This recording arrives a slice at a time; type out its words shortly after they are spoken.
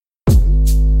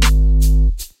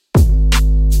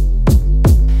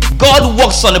God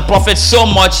works on the prophet so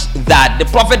much that the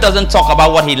prophet doesn't talk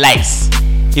about what he likes.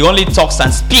 He only talks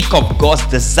and speaks of God's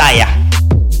desire.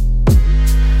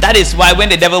 That is why when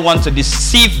the devil wants to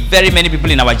deceive very many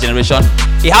people in our generation,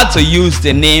 he had to use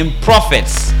the name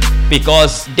prophets,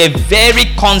 because the very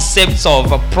concept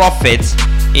of a prophet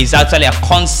is actually a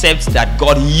concept that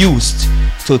God used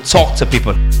to talk to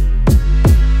people.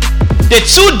 The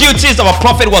two duties of a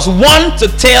prophet was, one, to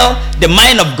tell the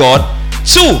mind of God.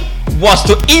 Two, was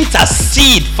to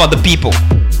intercede for the people.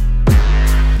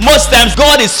 Most times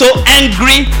God is so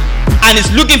angry and is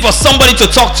looking for somebody to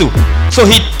talk to. So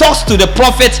he talks to the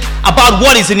prophet about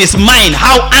what is in his mind,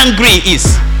 how angry he is.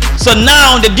 So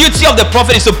now the duty of the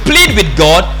prophet is to plead with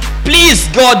God. Please,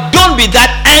 God, don't be that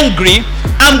angry.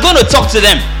 I'm going to talk to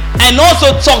them. And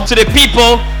also talk to the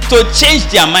people to change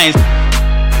their minds.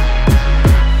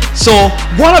 So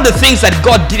one of the things that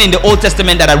God did in the Old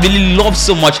Testament that I really love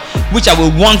so much, which I will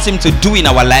want him to do in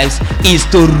our lives, is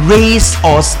to raise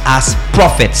us as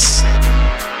prophets.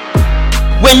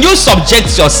 When you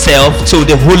subject yourself to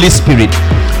the Holy Spirit,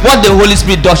 what the Holy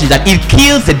Spirit does is that it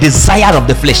kills the desire of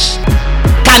the flesh.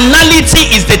 Carnality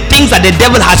is the things that the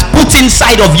devil has put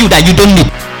inside of you that you don't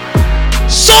need.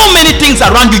 So many things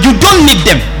around you, you don't need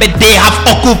them, but they have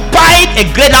occupied a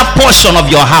greater portion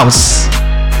of your house.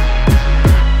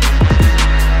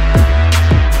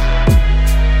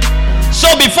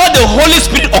 So before the Holy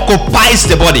Spirit occupies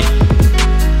the body,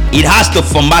 it has to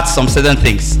format some certain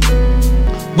things.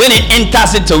 When it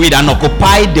enters into it and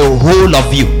occupies the whole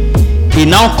of you, he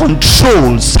now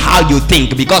controls how you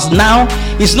think, because now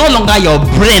it's no longer your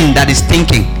brain that is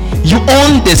thinking. You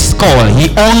own the skull,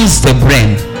 he owns the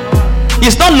brain.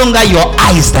 It's no longer your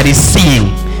eyes that is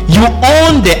seeing. You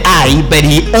own the eye, but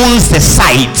he owns the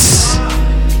sight.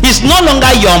 It's no longer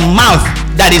your mouth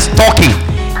that is talking.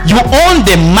 You own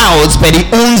the mouth, but he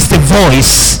owns the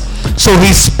voice. So he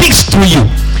speaks through you.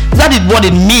 That is what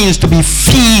it means to be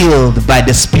filled by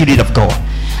the Spirit of God.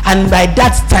 And by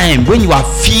that time, when you are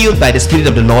filled by the Spirit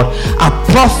of the Lord, a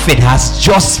prophet has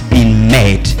just been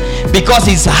made, because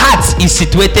his heart is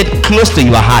situated close to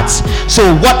your heart. So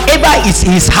whatever is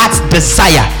his heart's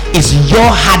desire is your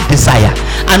heart desire.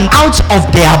 And out of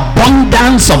the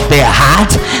abundance of their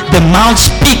heart, the mouth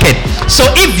speaketh. So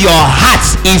if your heart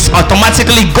is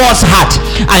automatically God's heart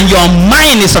and your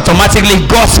mind is automatically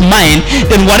God's mind,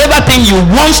 then whatever thing you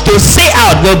want to say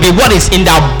out will be what is in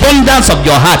the abundance of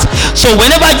your heart. So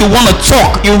whenever you want to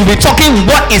talk, you will be talking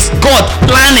what is God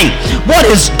planning, what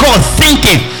is God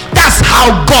thinking. That's how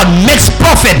God makes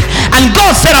prophet. And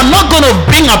God said, I'm not going to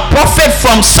bring a prophet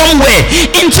from somewhere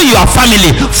into your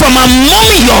family. From among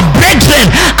your brethren,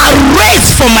 I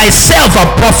raise for myself a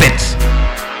prophet.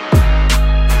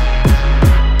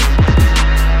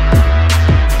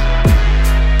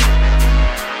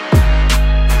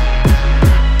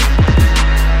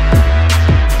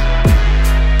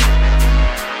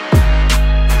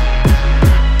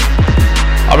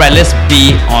 All right, let's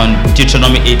be on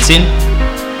Deuteronomy 18.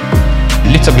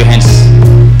 Lift up your hands.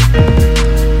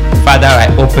 Father,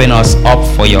 I open us up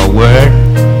for your word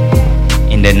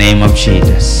in the name of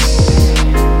Jesus.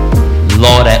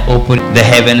 Lord, I open the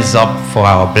heavens up for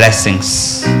our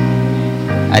blessings.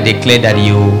 I declare that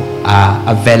you are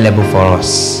available for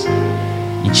us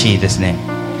in Jesus' name.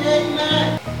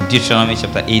 Amen. Deuteronomy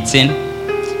chapter 18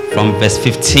 from verse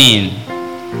 15.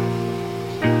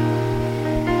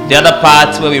 The other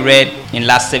part where we read in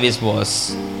last service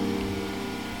was,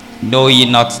 know ye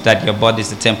not that your body is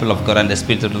the temple of God, and the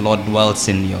Spirit of the Lord dwells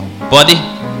in your body?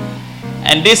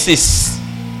 And this is,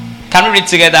 can we read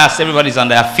together as everybody's on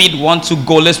their feet? 1, 2,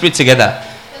 go. Let's read together.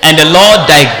 And the Lord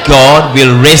thy God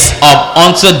will raise up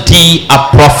unto thee a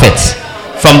prophet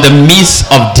from the midst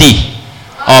of thee,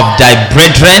 of thy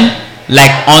brethren,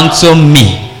 like unto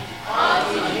me.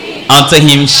 Unto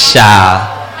him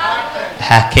shall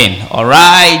hearken. All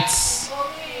right.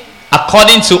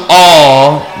 According to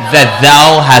all that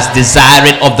thou hast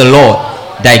desired of the Lord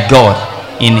thy God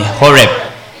in Horeb,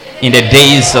 in the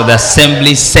days of the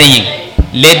assembly, saying,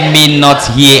 let me not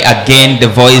hear again the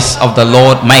voice of the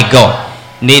Lord my God,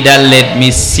 neither let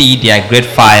me see their great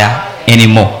fire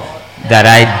anymore, that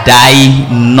I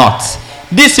die not.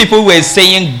 These people were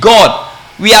saying, God,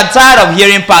 we are tired of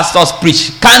hearing pastors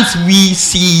preach. Can't we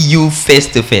see you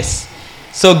face to face?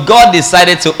 So God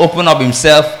decided to open up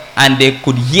himself, and they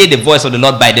could hear the voice of the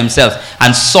Lord by themselves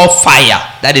and saw fire.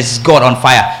 That is God on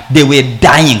fire. They were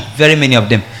dying, very many of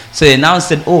them. So they now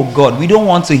said, oh God, we don't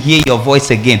want to hear your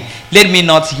voice again. Let me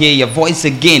not hear your voice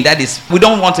again. That is, we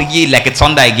don't want to hear like a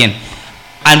thunder again.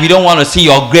 And we don't want to see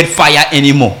your great fire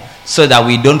anymore, so that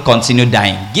we don't continue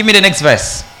dying. Give me the next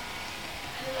verse.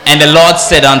 And the Lord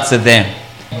said unto them,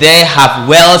 They have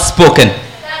well spoken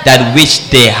that which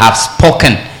they have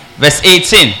spoken. Verse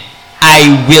 18.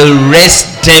 I will raise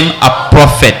them a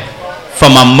prophet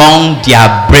from among their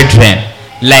brethren,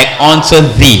 like unto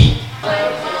thee,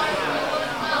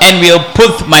 and will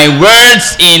put my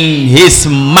words in his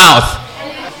mouth,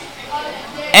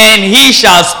 and he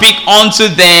shall speak unto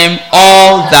them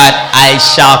all that I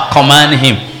shall command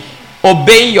him.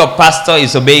 Obeying your pastor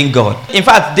is obeying God. In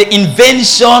fact, the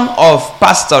invention of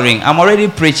pastoring, I'm already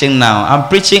preaching now. I'm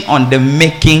preaching on the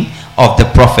making of the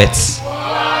prophets.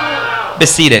 Be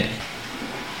seated.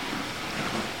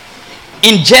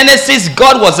 In Genesis,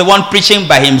 God was the one preaching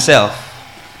by himself.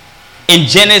 In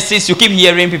Genesis, you keep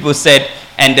hearing people said,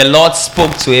 and the Lord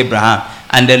spoke to Abraham,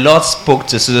 and the Lord spoke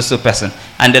to so person,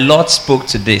 and the Lord spoke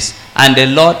to this, and the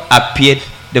Lord appeared.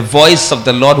 The voice of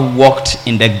the Lord walked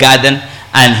in the garden,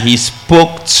 and he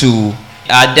spoke to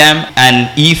Adam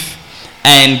and Eve,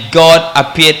 and God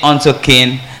appeared unto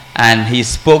Cain, and he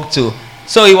spoke to.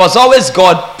 So it was always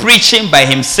God preaching by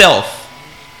himself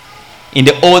in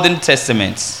the Old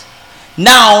Testament.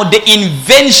 Now, the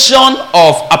invention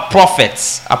of a prophet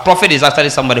is actually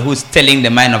somebody who's telling the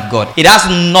mind of God. It has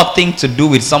nothing to do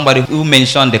with somebody who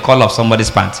mentioned the color of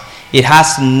somebody's pants. It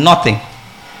has nothing.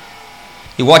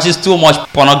 He watches too much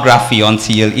pornography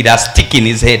until it has stick in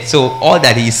his head. So all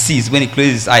that he sees when he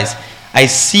closes his eyes, I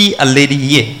see a lady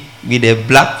here with a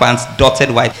black pants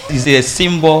dotted white. It's a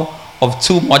symbol of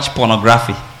too much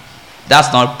pornography.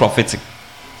 That's not prophetic.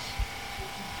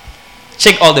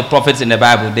 Check all the prophets in the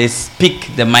Bible. They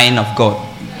speak the mind of God.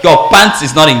 Your pants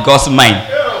is not in God's mind.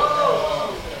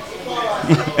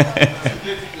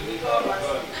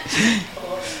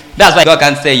 That's why God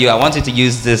can't say you, I want you to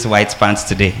use this white pants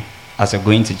today as you're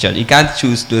going to church. He can't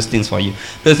choose those things for you.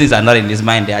 Those things are not in his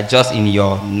mind. They are just in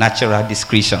your natural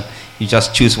discretion. You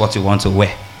just choose what you want to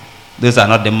wear. Those are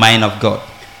not the mind of God.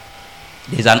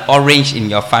 There's an orange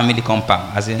in your family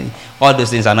compound. As in, all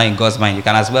those things are not in God's mind. You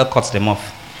can as well cut them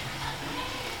off.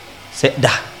 Say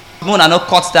that. Moon are not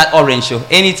cut that orange. So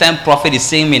anytime prophet is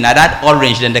saying me now that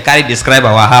orange, then they carry describe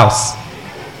our house.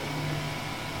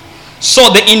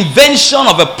 So the invention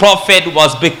of a prophet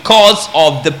was because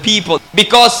of the people.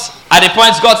 Because at the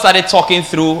point God started talking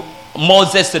through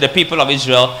Moses to the people of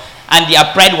Israel, and their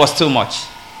pride was too much.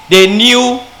 They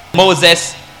knew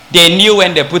Moses. They knew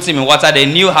when they put him in water. They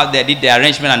knew how they did the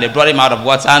arrangement, and they brought him out of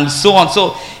water, and so on.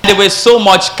 So they were so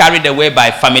much carried away by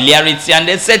familiarity, and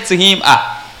they said to him,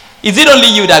 is it only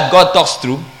you that God talks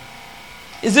through?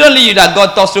 Is it only you that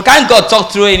God talks through? Can't God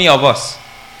talk through any of us?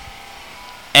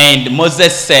 And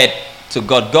Moses said to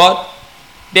God,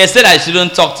 they said I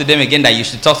shouldn't talk to them again, that you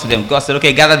should talk to them. God said,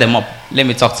 okay, gather them up. Let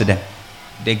me talk to them.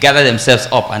 They gathered themselves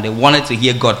up, and they wanted to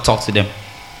hear God talk to them.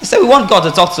 They said, we want God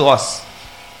to talk to us.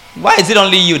 Why is it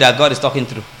only you that God is talking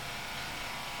through?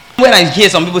 When I hear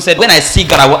some people say, when I see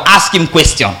God, I will ask him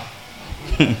question.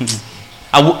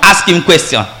 I will ask him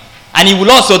question. And he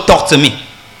will also talk to me.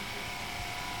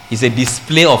 It's a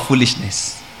display of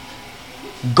foolishness.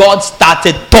 God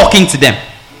started talking to them.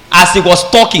 As he was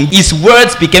talking, his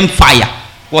words became fire.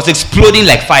 Was exploding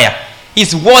like fire.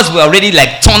 His words were already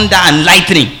like thunder and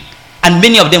lightning. And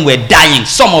many of them were dying.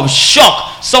 Some of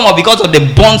shock. Some of because of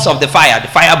the bonds of the fire. The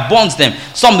fire burns them.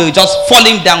 Some were just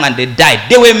falling down and they died.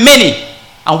 There were many.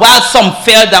 And while some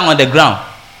fell down on the ground,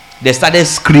 they started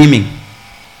screaming.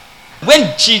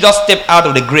 When Jesus stepped out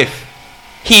of the grave,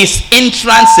 his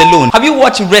entrance alone. Have you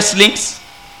watched wrestlings?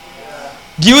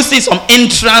 Do you see some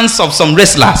entrance of some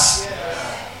wrestlers?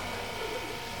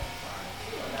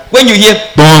 When you hear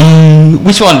boom,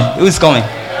 which one? Who is coming?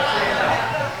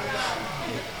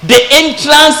 The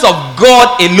entrance of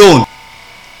God alone.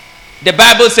 The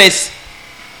Bible says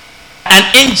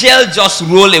an angel just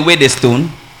rolled away the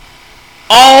stone.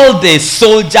 All the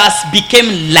soldiers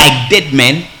became like dead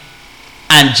men,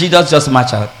 and Jesus just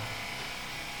marched out.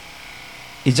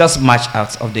 He just marched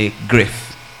out of the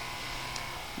grave.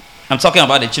 I'm talking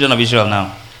about the children of Israel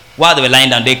now. While they were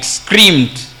lying down, they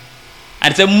screamed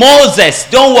and said, Moses,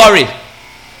 don't worry.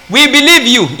 We believe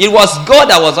you. It was God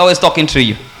that was always talking through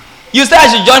you. You said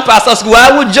I should join pastor school.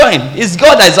 I would join. It's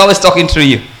God that is always talking through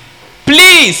you.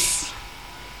 Please.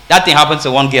 That thing happened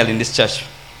to one girl in this church.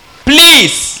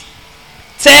 Please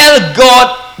tell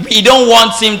God we don't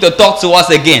want him to talk to us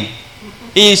again.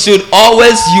 He should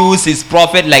always use his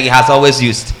prophet like he has always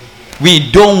used.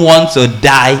 We don't want to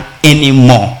die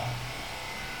anymore.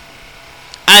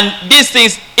 And these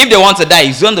things, if they want to die,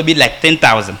 it's going to be like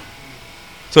 10,000.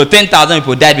 So 10,000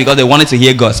 people died because they wanted to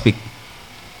hear God speak.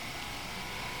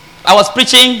 I was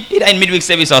preaching either in midweek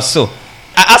service or so.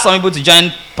 I asked some people to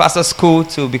join pastor school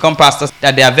to become pastors.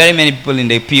 That there are very many people in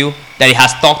the pew that he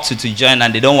has talked to join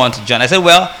and they don't want to join. I said,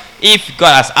 well, If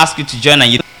God has asked you to join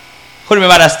and you... Who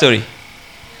remember that story?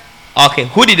 Okay.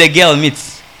 Who did the girl meet?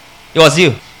 It was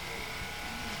you.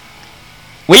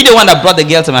 Were you the one that brought the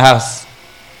girl to my house?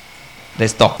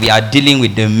 Let's talk. We are dealing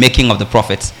with the making of the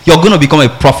prophets. You're going to become a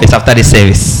prophet after this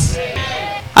service.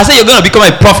 I said you're going to become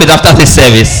a prophet after this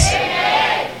service.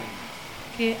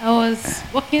 Okay, I was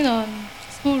walking on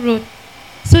School Road.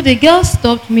 So the girl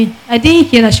stopped me. I didn't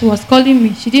hear that she was calling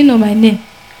me. She didn't know my name.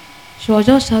 She was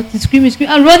just shouting, screaming,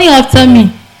 and running after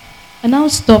me. I now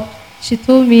stopped. She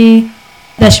told me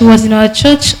that she was in our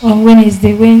church on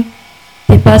Wednesday when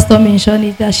the pastor mentioned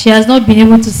it, that she has not been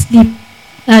able to sleep.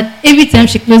 That every time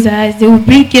she closed her eyes, they will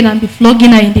bring cane and be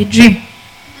flogging her in the dream.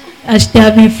 As they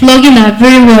have been flogging her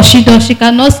very well, she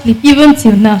cannot sleep. Even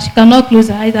till now, she cannot close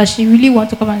her eyes. That she really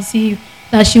wants to come and see you.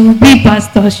 That she will be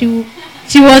pastor. She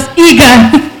was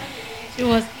eager. She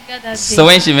was eager that day. So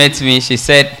when she met me, she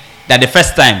said that the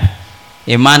first time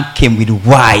a man came with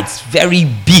white, very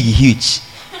big, huge,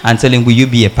 and told him, will you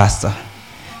be a pastor?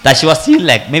 That she was still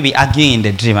like maybe arguing in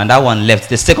the dream, and that one left.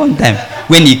 The second time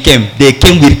when he came, they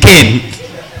came with cane.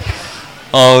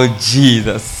 Oh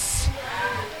Jesus.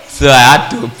 So I had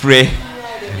to pray.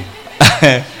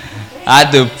 I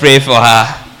had to pray for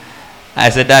her. I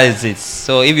said, that is it.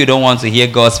 So if you don't want to hear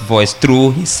God's voice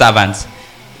through his servants,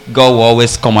 God will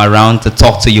always come around to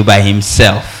talk to you by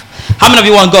himself. How many of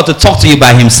you want God to talk to you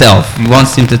by himself? You want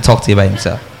him to talk to you by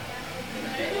himself?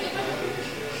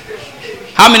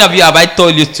 How many of you have I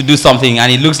told you to do something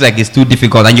and it looks like it's too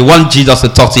difficult and you want Jesus to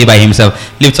talk to you by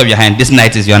himself? Lift up your hand. This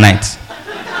night is your night.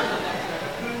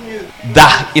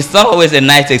 That it's not always a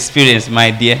nice experience,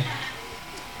 my dear.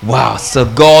 Wow. So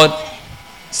God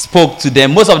spoke to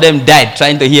them. Most of them died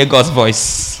trying to hear God's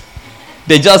voice.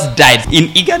 They just died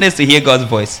in eagerness to hear God's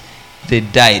voice. They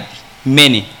died.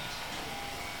 Many.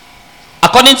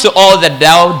 According to all that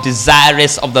thou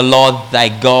desirest of the Lord thy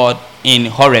God in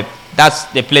Horeb. That's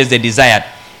the place they desired.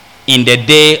 In the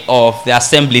day of the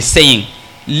assembly, saying,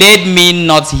 let me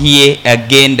not hear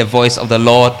again the voice of the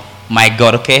Lord my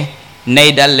God. Okay?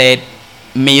 Neither let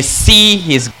me see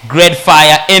his great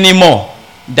fire anymore,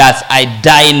 that I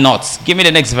die not. Give me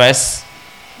the next verse.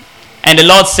 And the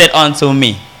Lord said unto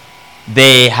me,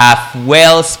 they have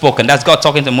well spoken. That's God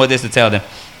talking to Moses to tell them.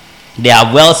 They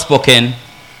have well spoken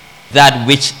that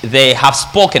which they have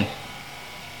spoken.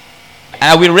 And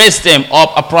I will raise them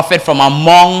up a prophet from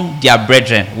among their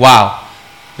brethren. Wow.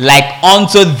 Like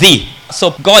unto thee.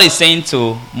 So God is saying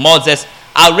to Moses,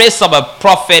 I'll raise up a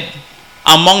prophet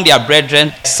among their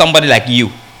brethren, somebody like you.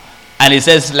 And he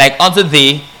says, like unto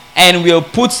thee, and will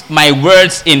put my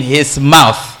words in his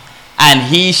mouth, and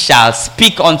he shall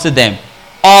speak unto them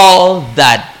all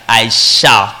that I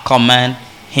shall command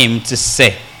him to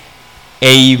say.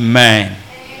 Amen.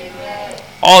 Amen.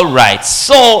 All right.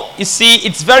 So, you see,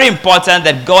 it's very important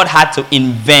that God had to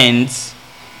invent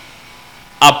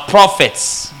a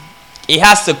prophet. He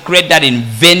has to create that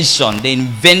invention, the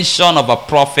invention of a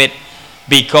prophet,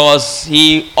 because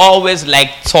he always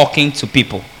liked talking to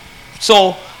people.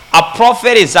 So, a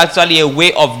prophet is actually a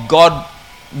way of God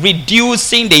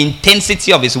reducing the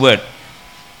intensity of his word.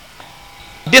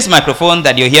 This microphone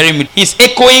that you're hearing me is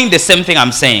echoing the same thing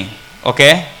I'm saying.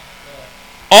 Okay?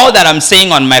 All that I'm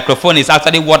saying on microphone is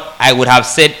actually what I would have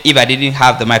said if I didn't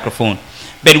have the microphone.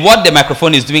 But what the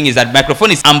microphone is doing is that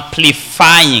microphone is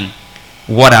amplifying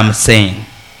what I'm saying.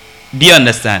 Do you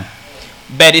understand?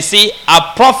 But you see,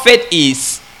 a prophet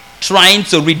is trying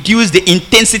to reduce the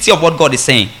intensity of what God is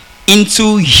saying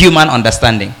into human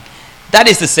understanding. That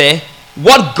is to say,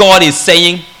 what God is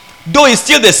saying, though it's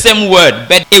still the same word,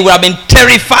 but it would have been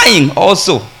terrifying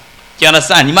also. Do you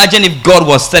understand? Imagine if God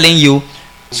was telling you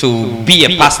to be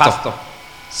a pastor.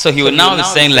 So he would now be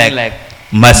saying like,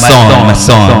 my son, my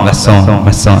son, my son,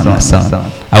 my son, my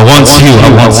son. I want you,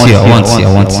 I want you, I want you,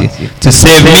 I want you. To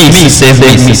save me, save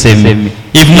me, save me.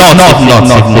 If not.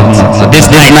 This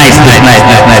night.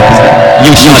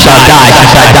 You shall die, you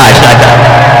shall die.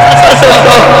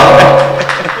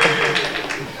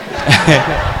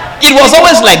 It was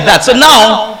always like that. So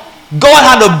now, God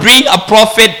had to bring a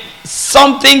prophet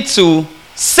something to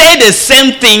say the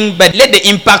same thing, but let the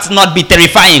impact not be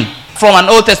terrifying. From an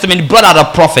Old Testament, he brought out a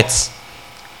prophet.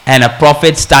 And a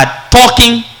prophet started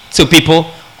talking to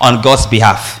people on God's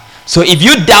behalf. So if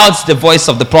you doubt the voice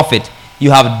of the prophet,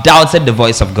 you have doubted the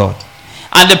voice of God.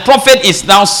 And the prophet is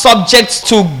now subject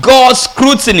to God's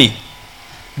scrutiny.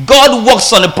 God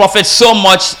works on the prophet so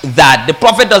much that the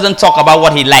prophet doesn't talk about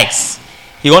what he likes.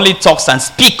 He only talks and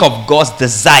speaks of God's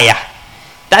desire.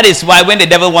 That is why when the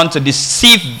devil wants to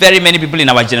deceive very many people in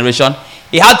our generation,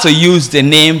 he had to use the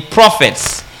name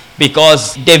prophets.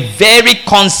 Because the very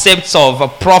concept of a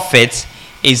prophet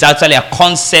is actually a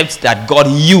concept that God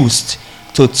used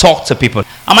to talk to people.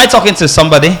 Am I talking to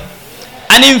somebody?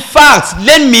 And in fact,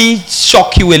 let me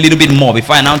shock you a little bit more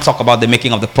before I now talk about the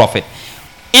making of the prophet.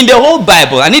 In the whole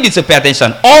Bible, I need you to pay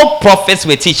attention. All prophets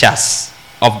were teachers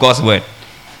of God's word.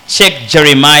 Check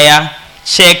Jeremiah,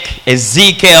 check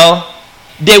Ezekiel.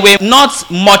 There were not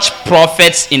much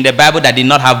prophets in the Bible that did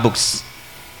not have books.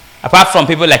 Apart from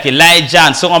people like Elijah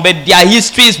and so on, but their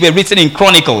histories were written in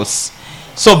chronicles.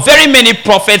 So very many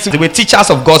prophets were teachers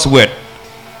of God's word.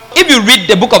 If you read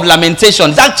the book of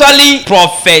Lamentations, it's actually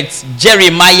prophet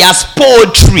Jeremiah's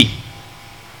poetry.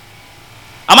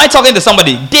 Am I talking to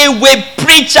somebody? They were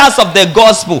preachers of the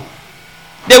gospel.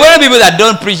 There were people that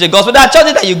don't preach the gospel. There are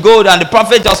churches that you go and the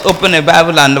prophet just open the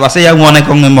Bible and say, and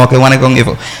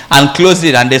close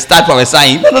it and they start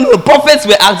prophesying. No. Prophets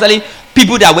were actually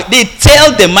people that they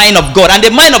tell the mind of God, and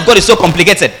the mind of God is so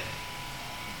complicated.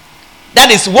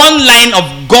 That is, one line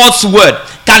of God's word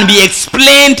can be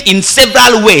explained in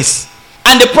several ways.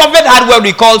 And the prophet had what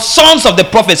we call sons of the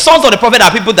prophet. Sons of the prophet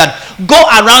are people that go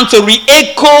around to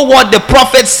re-echo what the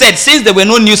prophet said, since there were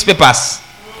no newspapers.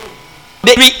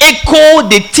 They re-echo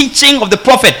the teaching of the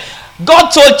prophet.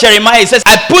 God told Jeremiah, he says,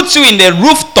 I put you in the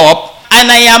rooftop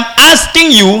and I am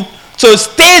asking you to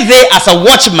stay there as a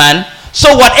watchman.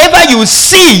 So whatever you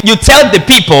see, you tell the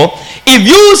people. If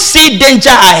you see danger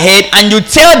ahead and you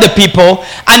tell the people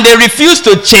and they refuse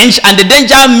to change and the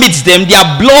danger meets them, their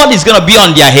blood is going to be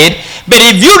on their head. But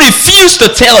if you refuse to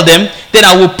tell them, then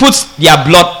I will put their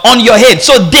blood on your head.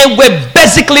 So they were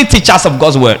basically teachers of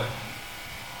God's word.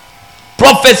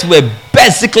 Prophets were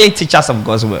basically teachers of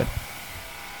God's word.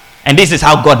 And this is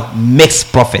how God makes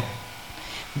prophet.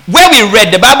 Where we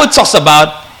read, the Bible talks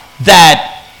about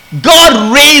that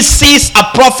God raises a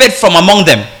prophet from among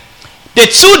them. The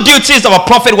two duties of a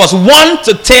prophet was, one,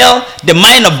 to tell the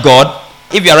mind of God.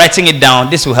 If you're writing it down,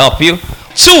 this will help you.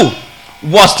 Two,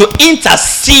 was to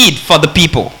intercede for the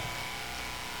people.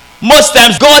 Most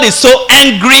times God is so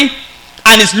angry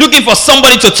and is looking for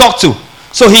somebody to talk to.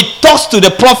 So he talks to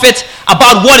the prophet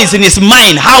about what is in his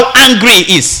mind, how angry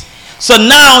he is. So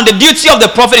now the duty of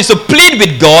the prophet is to plead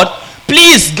with God.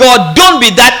 Please, God, don't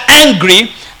be that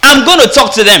angry. I'm going to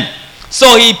talk to them.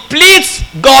 So he pleads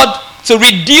God to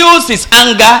reduce his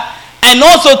anger and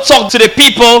also talk to the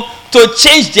people to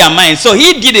change their minds. So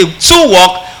he did two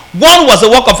work. One was the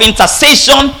work of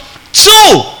intercession.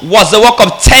 Two was the work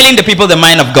of telling the people the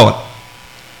mind of God.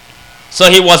 So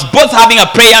he was both having a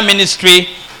prayer ministry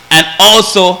and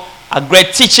also a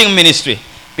great teaching ministry,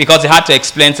 because he had to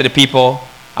explain to the people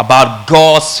about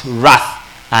God's wrath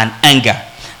and anger.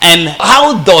 And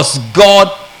how does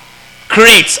God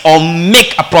create or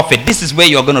make a prophet? This is where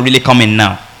you're going to really come in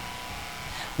now.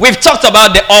 We've talked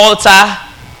about the altar.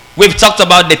 We've talked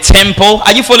about the temple.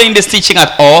 Are you following this teaching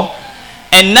at all?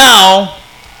 And now,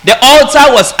 the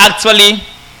altar was actually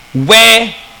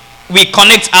where we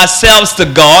connect ourselves to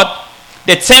God.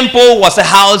 The temple was a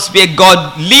house where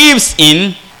God lives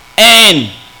in.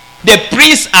 And the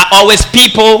priests are always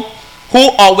people who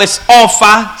always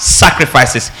offer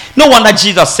sacrifices. No wonder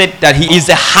Jesus said that he is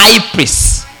a high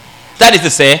priest. That is to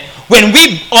say, when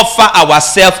we offer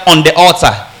ourselves on the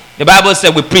altar, the Bible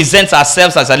said we present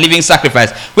ourselves as a living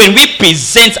sacrifice. When we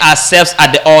present ourselves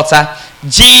at the altar,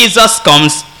 Jesus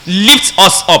comes, lifts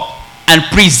us up, and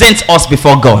presents us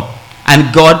before God.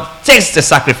 And God takes the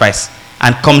sacrifice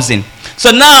and comes in.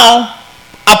 So now,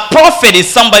 a prophet is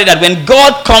somebody that when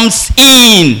God comes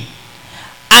in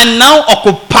and now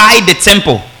occupy the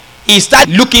temple, he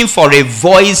starts looking for a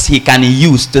voice he can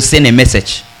use to send a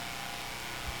message.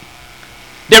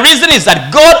 The reason is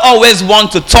that God always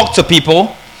wants to talk to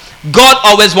people. God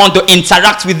always wants to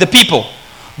interact with the people.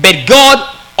 But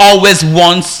God always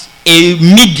wants a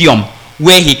medium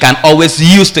where he can always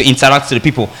use to interact with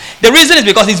the people. The reason is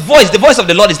because his voice, the voice of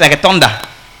the Lord is like a thunder.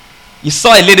 You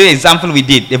saw a little example we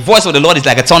did. The voice of the Lord is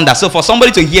like a thunder. So for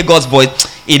somebody to hear God's voice,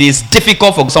 it is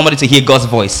difficult for somebody to hear God's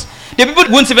voice. The people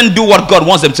won't even do what God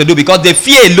wants them to do, because their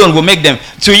fear alone will make them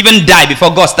to even die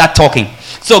before God start talking.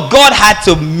 So God had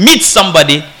to meet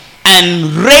somebody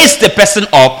and raise the person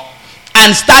up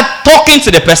and start talking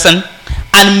to the person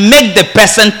and make the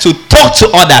person to talk to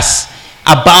others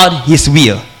about his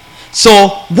will. So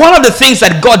one of the things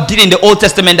that God did in the Old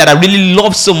Testament that I really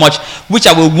love so much, which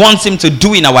I will want him to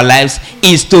do in our lives,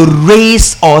 is to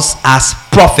raise us as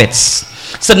prophets.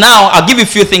 So now I'll give you a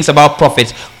few things about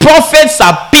prophets. Prophets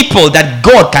are people that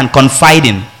God can confide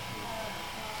in.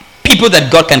 People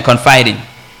that God can confide in.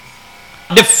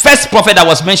 The first prophet that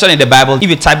was mentioned in the Bible, if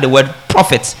you type the word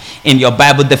prophet in your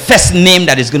Bible, the first name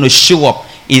that is going to show up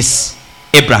is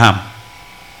Abraham.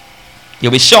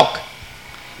 You'll be shocked.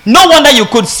 No wonder you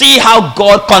could see how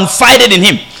God confided in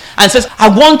him and says, I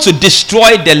want to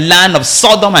destroy the land of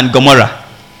Sodom and Gomorrah.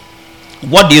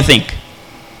 What do you think?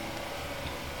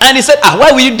 And he said,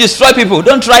 why will you destroy people?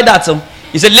 Don't try that. So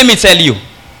he said, let me tell you.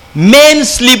 Men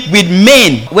sleep with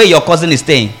men. Where your cousin is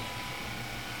staying,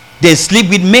 they sleep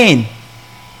with men.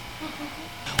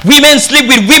 Women sleep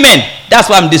with women. That's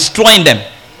why I'm destroying them.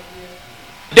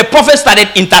 The prophet started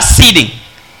interceding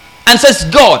and says,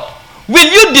 God, will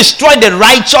you destroy the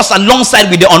righteous alongside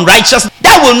with the unrighteous?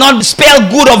 That will not spell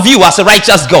good of you as a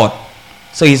righteous God.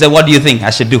 So he said, what do you think I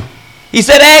should do? He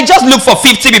said, just look for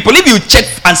 50 people. If you check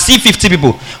and see 50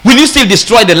 people, will you still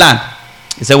destroy the land?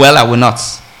 He said, well, I will not.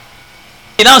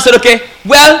 He now said, okay,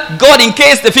 well, God, in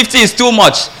case the 50 is too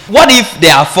much, what if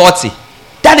there are 40?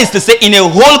 That is to say, in a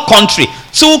whole country,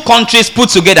 2 countries put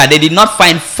together, they did not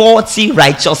find 40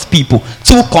 righteous people.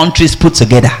 2 countries put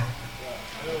together.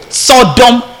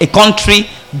 Sodom, a country.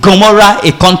 Gomorrah,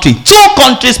 a country. 2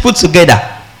 countries put together.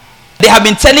 They have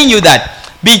been telling you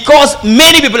that because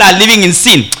many people are living in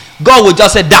sin, God will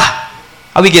just say,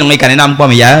 are we getting like an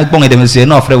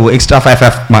extra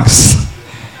 5 marks?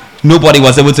 Nobody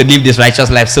was able to live this righteous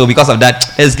life. So because of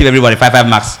that, let's give everybody 5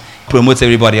 marks. Promote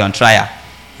everybody on trial.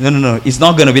 No. It's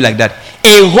not going to be like that.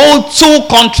 A whole 2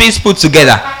 countries put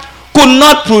together could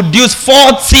not produce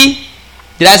 40.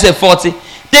 Did I say 40?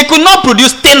 They could not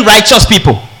produce 10 righteous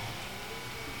people.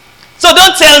 So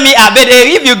don't tell me,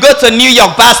 if you go to New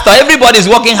York, pastor, everybody's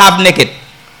walking half naked.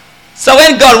 So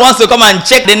when God wants to come and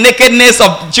check the nakedness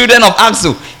of children of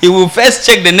Aksu, he will first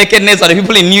check the nakedness of the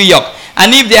people in New York.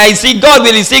 And if there is, see God,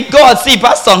 will he see God? See,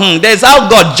 pastor, there's how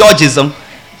God judges them.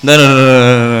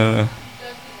 No.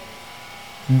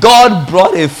 God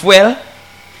brought a fuel,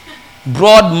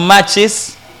 brought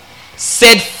matches,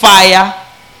 set fire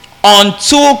on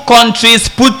 2 countries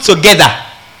put together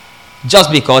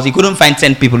just because he couldn't find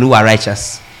 10 people who are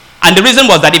righteous. And the reason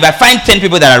was that if I find 10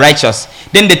 people that are righteous,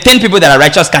 then the 10 people that are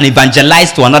righteous can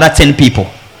evangelize to another 10 people.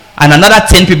 And another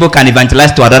 10 people can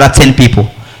evangelize to another 10 people.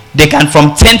 They can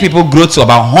from 10 people grow to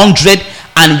about 100,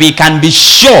 and we can be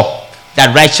sure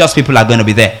that righteous people are going to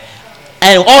be there.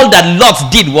 And all that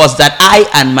Lot did was that I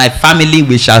and my family,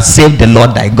 we shall save the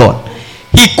Lord thy God.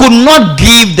 He could not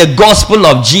give the gospel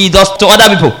of Jesus to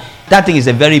other people. That thing is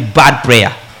a very bad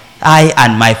prayer. I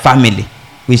and my family,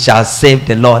 we shall save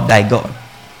the Lord thy God.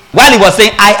 While he was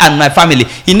saying I and my family,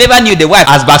 he never knew the wife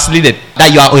has backslided,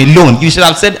 that you are alone. You should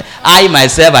have said I,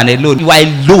 myself, and alone. You are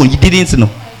alone. You didn't know.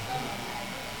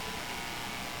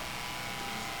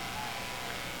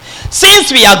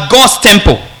 Since we are God's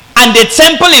temple, and the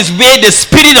temple is where the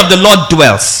Spirit of the Lord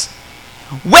dwells,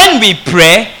 when we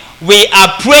pray, we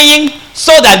are praying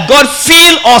so that God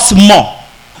fill us more.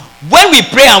 When we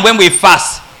pray and when we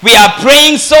fast, we are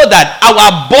praying so that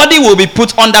our body will be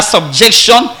put under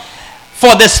subjection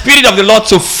for the Spirit of the Lord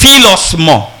to fill us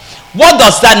more. What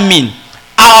does that mean?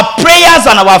 Our prayers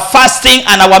and our fasting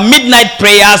and our midnight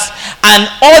prayers and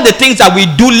all the things that we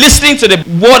do, listening to the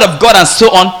word of God and so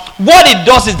on, what it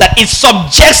does is that it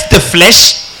subjects the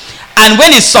flesh, and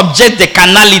when it subjects the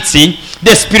carnality,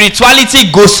 the spirituality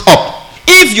goes up.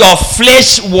 If your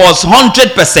flesh was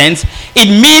 100%, it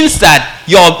means that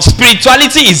your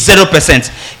spirituality is 0%.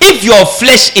 If your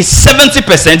flesh is 70%,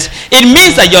 it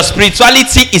means that your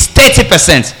spirituality is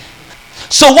 30%.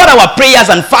 So what our prayers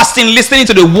and fasting, listening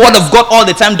to the word of God all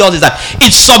the time does is that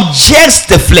it subjects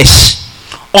the flesh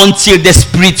until the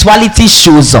spirituality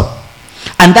shows up.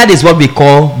 And that is what we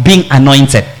call being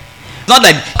anointed. Not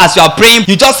like as you are praying,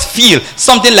 you just feel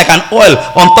something like an oil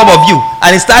on top of you,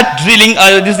 and it start drilling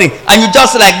this thing, and you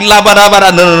just like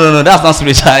labada. No, that's not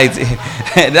spirituality.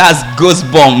 That's ghost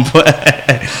bomb.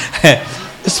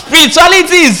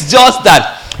 Spirituality is just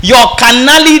that your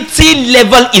carnality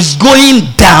level is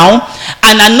going down,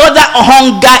 and another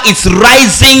hunger is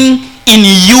rising in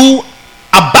you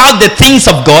about the things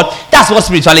of God. That's what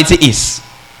spirituality is.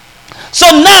 So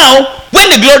now, when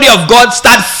the glory of God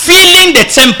starts filling the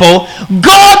temple,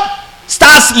 God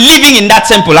starts living in that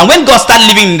temple. And when God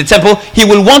starts living in the temple, he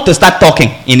will want to start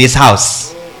talking in his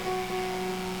house.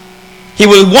 He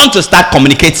will want to start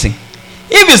communicating.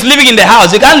 If he's living in the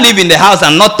house, you can't live in the house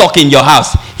and not talk in your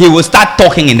house. He will start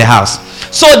talking in the house.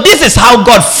 So this is how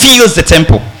God fills the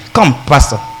temple. Come,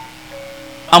 pastor.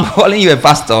 I'm calling you a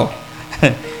pastor.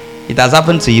 It has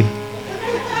happened to you.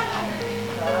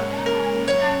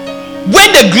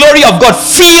 When the glory of God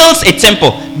fills a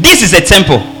temple, this is a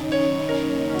temple.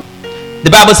 The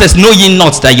Bible says, know ye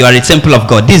not that you are a temple of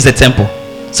God. This is a temple.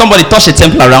 Somebody touch a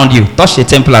temple around you. Touch a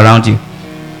temple around you.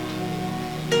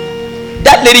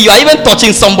 That lady, you are even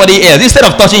touching somebody else. Instead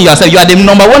of touching yourself, you are the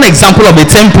number 1 example of a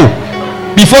temple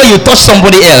before you touch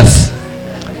somebody else.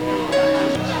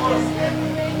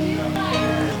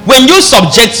 When you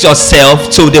subject yourself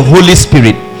to the Holy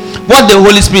Spirit, what the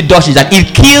Holy Spirit does is that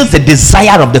it kills the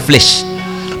desire of the flesh.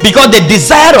 Because the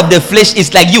desire of the flesh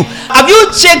is like you. Have you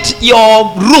checked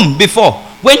your room before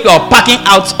when you are packing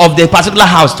out of the particular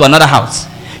house to another house?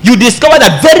 You discover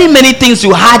that very many things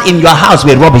you had in your house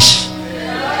were rubbish.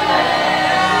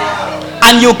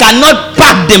 And you cannot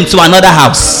pack them to another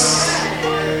house.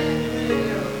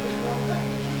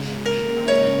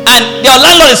 And your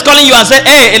landlord is calling you and said,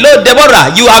 hey, hello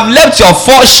Deborah, you have left your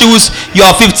 4 shoes, your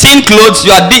 15 clothes,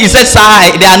 he said, sir,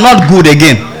 they are not good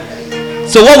again.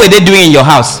 So what were they doing in your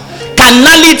house?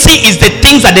 Carnality is the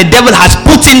things that the devil has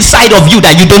put inside of you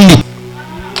that you don't need.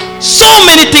 So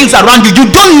many things around you, you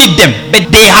don't need them,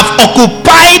 but they have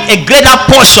occupied a greater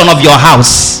portion of your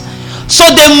house. So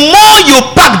the more you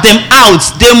pack them out,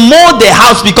 the more the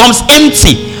house becomes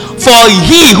empty for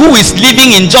he who is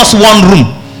living in just one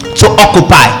room to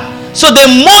occupy. So the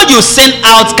more you send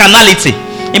out carnality,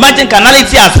 imagine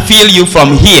carnality has filled you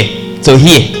from here to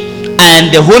here,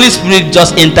 and the Holy Spirit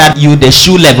just entered you the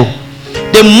shoe level.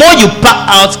 The more you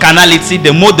pack out carnality,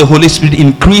 the more the Holy Spirit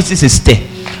increases his step,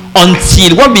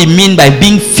 until what we mean by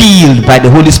being filled by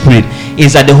the Holy Spirit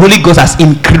is that the Holy Ghost has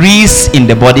increased in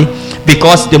the body.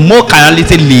 Because the more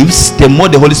carnality leaves, the more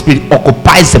the Holy Spirit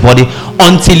occupies the body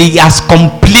until he has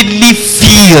completely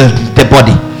filled the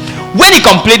body. When he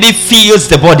completely fills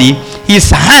the body,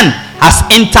 his hand has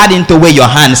entered into where your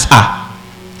hands are.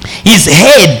 His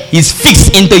head is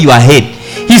fixed into your head.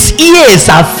 His ears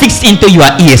are fixed into your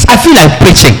ears. I feel like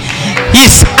preaching.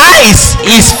 His eyes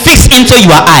is fixed into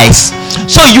your eyes.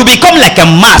 So you become like a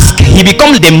mask. He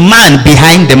becomes the man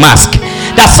behind the mask.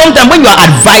 That sometimes when you are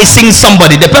advising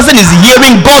somebody, the person is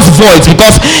hearing God's voice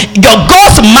because your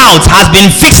God's mouth has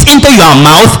been fixed into your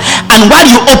mouth, and while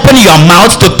you open your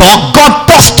mouth to talk,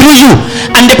 God talks through you,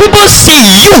 and the people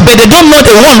see you but they don't know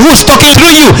the one who is talking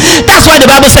through you. That's why the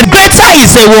Bible said greater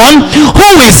is the one who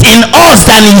is in us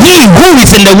than he who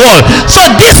is in the world. So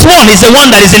this one is the one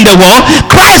that is in the world.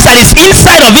 Christ that is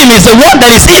inside of him is the one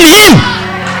that is in him.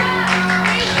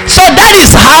 So that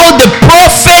is how the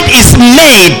prophet is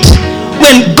made.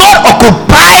 When God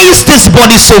occupies this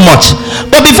body so much,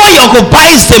 but before he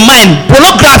occupies the mind,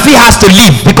 pornography has to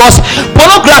leave. Because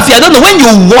pornography, I don't know, when you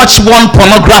watch one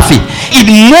pornography, it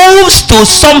moves to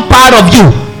some part of you,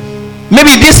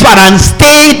 maybe this part, and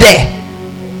stay there.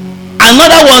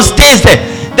 Another one stays there.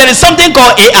 There is something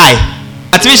called AI,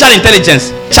 artificial intelligence,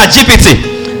 ChatGPT.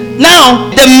 Now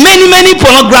the many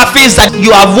pornographies that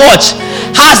you have watched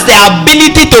has the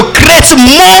ability to create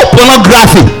more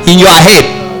pornography in your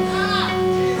head.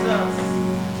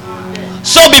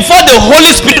 So before the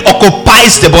Holy Spirit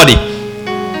occupies the body,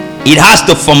 it has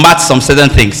to format some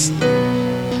certain things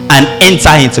and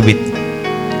enter into it.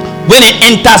 When it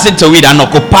enters into it and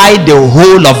occupies the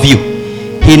whole of you,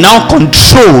 he now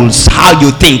controls how you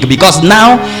think. Because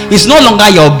now it's no longer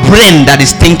your brain that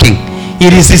is thinking,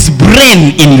 it is his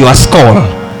brain in your skull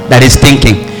that is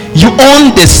thinking. You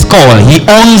own the skull, he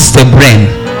owns the brain.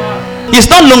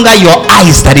 It's no longer your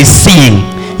eyes that is seeing.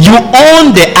 You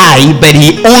own the eye, but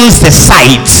he owns the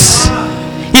sights.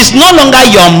 It's no longer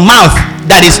your mouth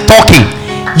that is talking.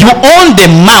 You own the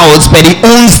mouth, but he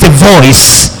owns the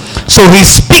voice. So he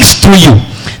speaks through you.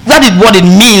 That is what it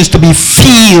means to be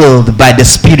filled by the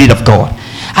Spirit of God.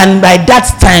 And by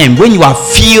that time, when you are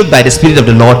filled by the Spirit of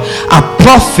the Lord, a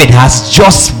prophet has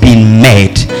just been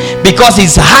made. Because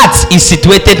his heart is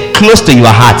situated close to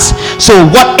your heart. So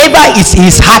whatever is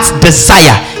his heart's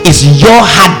desire is your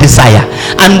heart desire.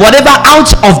 And whatever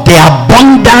out of the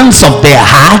abundance of their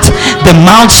heart, the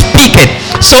mouth speaketh.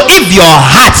 So if your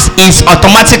heart is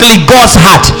automatically God's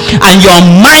heart and your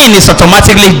mind is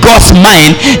automatically God's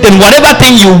mind, then whatever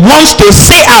thing you want to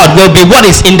say out will be what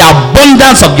is in the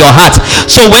abundance of your heart.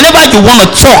 So whenever you want to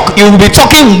talk, you will be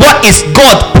talking what is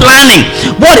God planning,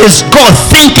 what is God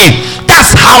thinking.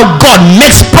 That's how God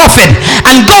makes prophet.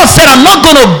 And God said, I'm not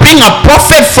going to bring a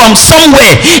prophet from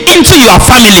somewhere into your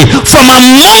family. From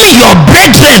among your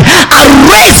brethren, I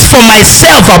raise for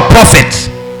myself a prophet.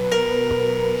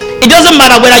 It doesn't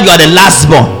matter whether you are the last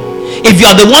born. If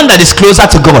you are the one that is closer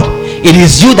to God, it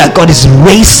is you that God is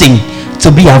raising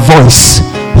to be a voice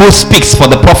who speaks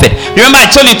for the prophet. Remember, I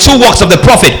told you 2 works of the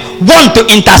prophet. 1, to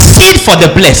intercede for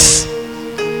the blessed.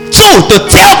 2, to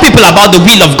tell people about the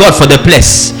will of God for the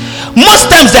blessed.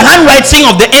 Most times the handwriting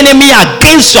of the enemy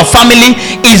against your family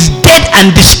is death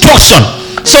and destruction.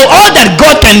 So all that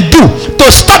God can do to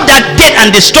stop that death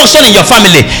and destruction in your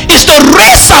family is to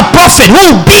raise a prophet who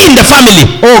will be in the family.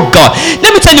 Oh God.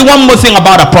 Let me tell you one more thing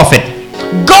about a prophet.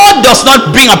 God does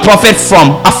not bring a prophet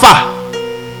from afar,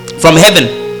 from heaven.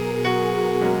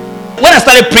 When I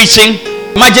started preaching,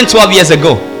 imagine 12 years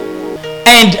ago,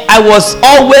 And I was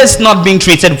always not being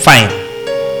treated fine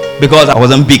because I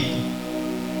wasn't big,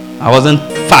 I wasn't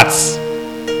fat,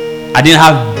 I didn't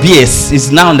have beards. It's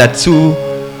now that two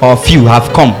or few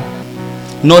have come.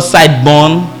 No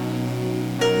sideburn,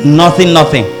 nothing.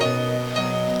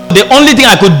 The only thing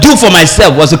I could do for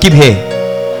myself was to keep hair,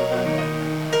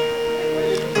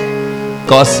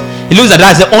 because it looks like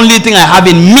that's the only thing I have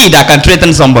in me that can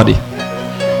threaten somebody.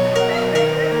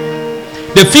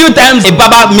 The few times a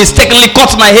barber mistakenly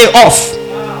cut my hair off,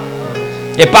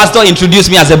 a pastor introduced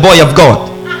me as a boy of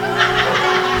God.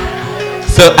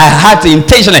 So I had to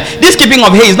intentionally. This keeping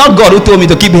of hair is not God who told me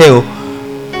to keep hair.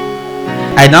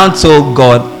 I now told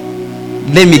God,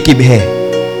 let me keep hair,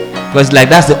 because like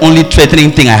that's the only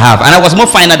threatening thing I have. And I was more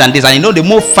finer than this. And you know, the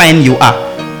more fine you are,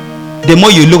 the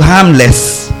more you look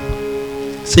harmless.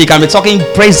 So you can be talking,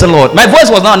 praise the Lord. My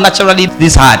voice was not naturally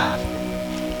this hard.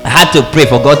 I had to pray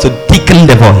for God to thicken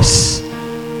the voice.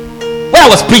 When I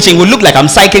was preaching, it would look like I'm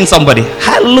psyching somebody.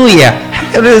 Hallelujah.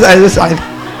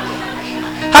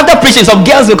 After preaching, some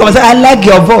girls will come and say, I like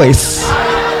your voice.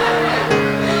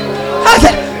 I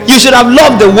said, you should have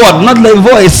loved the word, not the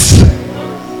voice.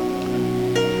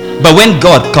 But when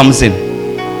God comes in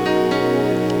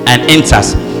and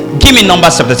enters, give me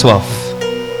Numbers chapter 12,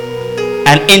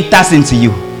 and enters into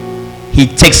you, he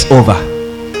takes over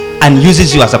and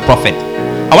uses you as a prophet.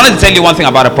 I wanted to tell you one thing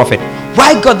about a prophet.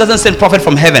 Why God doesn't send prophet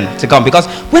from heaven to come? Because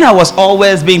when I was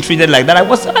always being treated like that, I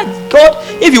was like, God,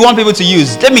 if you want people to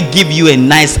use, let me give you a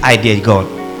nice idea, God.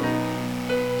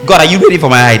 God, are you ready for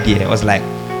my idea? I was like,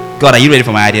 God, are you ready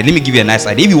for my idea? Let me give you a nice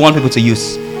idea. If you want people to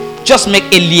use, just make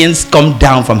aliens come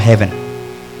down from heaven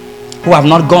who have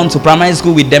not gone to primary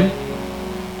school with them,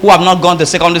 who have not gone to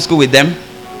secondary school with them,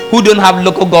 who don't have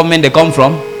local government they come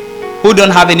from, who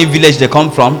don't have any village they come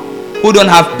from, who don't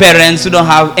have parents, who don't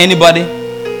have anybody.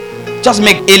 Just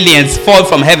make aliens fall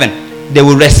from heaven. They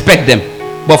will respect them.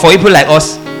 But for people like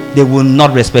us, they will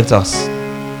not respect us.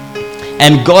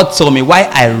 And God told me why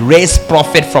I raised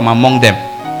prophet from among them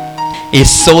is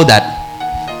so that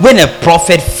when a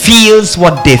prophet feels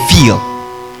what they feel,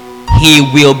 he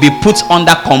will be put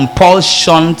under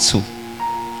compulsion to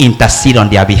intercede on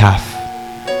their behalf.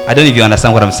 I don't know if you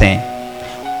understand what I'm saying.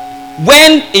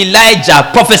 When Elijah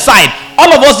prophesied,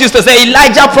 all of us used to say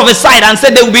Elijah prophesied and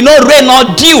said there will be no rain or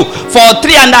dew for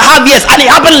 3.5 years, and it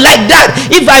happened like that.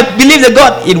 If I believe the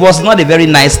God, it was not a very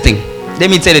nice thing. Let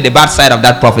me tell you the bad side of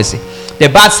that prophecy. The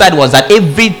bad side was that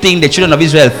everything the children of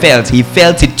Israel felt, he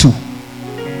felt it too.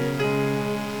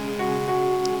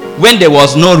 When there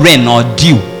was no rain or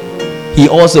dew, he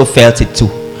also felt it too.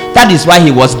 That is why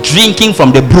he was drinking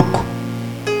from the brook,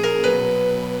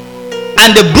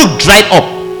 and the brook dried up.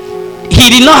 He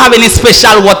did not have any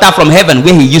special water from heaven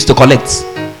where he used to collect.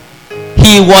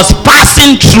 He was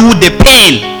passing through the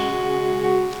pain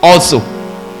also.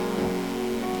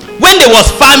 When there was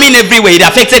famine everywhere, it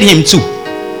affected him too.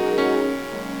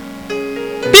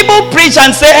 People preach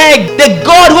and say, hey, the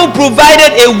God who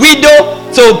provided a widow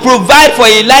to provide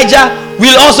for Elijah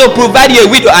will also provide you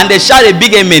a widow, and they shout a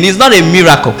big amen. It's not a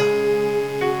miracle.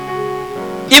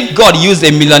 If God used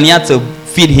a millionaire to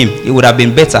feed him, it would have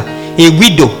been better. A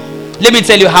widow, let me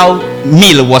tell you how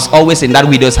meal was always in that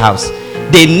widow's house.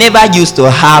 They never used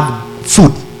to have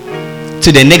food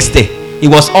to the next day. It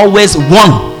was always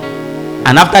one,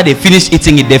 and after they finished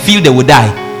eating it, they feel they would die.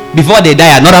 Before they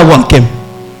die, another one came.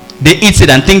 They eat it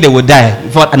and think they would die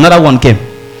before another one came.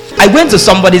 I went to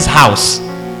somebody's house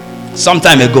some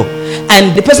time ago,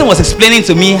 and the person was explaining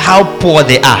to me how poor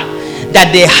they are, that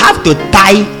they have to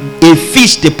tie a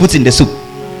fish they put in the soup.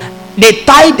 They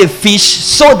tie the fish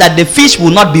so that the fish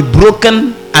will not be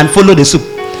broken and follow the soup,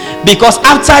 because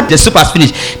after the soup has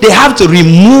finished, they have to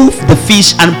remove the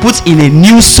fish and put in a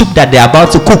new soup that they're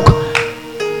about to cook.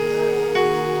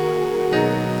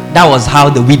 That was how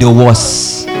the widow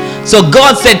was. So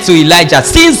God said to Elijah,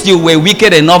 since you were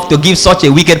wicked enough to give such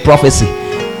a wicked prophecy,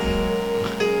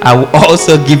 I will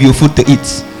also give you food to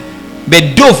eat.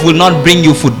 But dove will not bring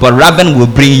you food, but raven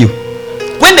will bring you.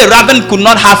 When the raven could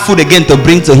not have food again to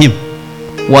bring to him,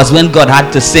 was when God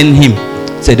had to send him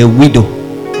to the widow.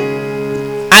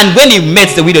 And when he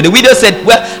met the widow said,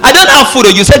 well, I don't have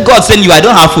food. You said God sent you, I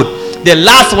don't have food. The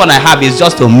last one I have is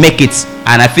just to make it,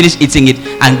 and I finish eating it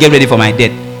and get ready for my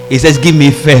death. He says, give me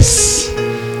first.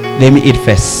 Let me eat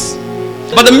first.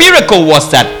 But the miracle was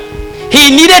that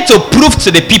he needed to prove to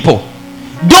the people,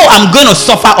 though I'm going to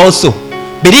suffer also,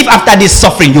 but if after this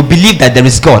suffering you believe that there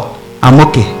is God, I'm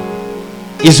okay.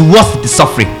 It's worth the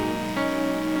suffering.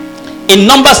 In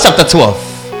Numbers chapter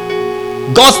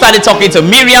 12, God started talking to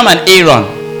Miriam and Aaron,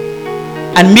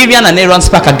 and Miriam and Aaron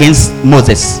spoke against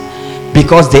Moses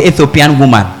because the Ethiopian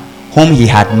woman whom he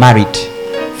had married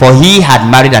for he had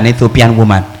married an Ethiopian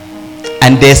woman.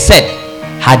 And they said,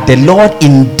 had the Lord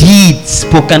indeed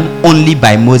spoken only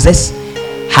by Moses?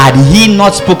 Had he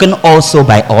not spoken also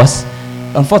by us?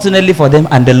 Unfortunately for them,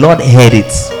 and the Lord heard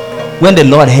it. When the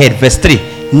Lord heard, verse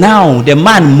 3, now the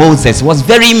man Moses was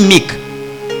very meek.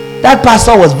 That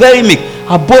pastor was very meek,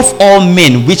 above all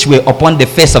men which were upon the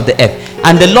face of the earth.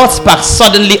 And the Lord spake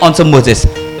suddenly unto Moses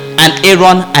and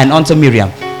Aaron and unto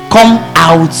Miriam, come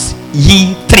out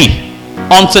ye three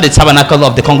unto the tabernacle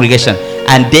of the congregation.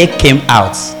 And they came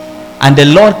out. And the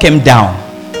Lord came down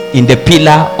in the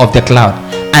pillar of the cloud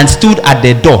and stood at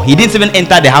the door. He didn't even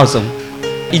enter the house.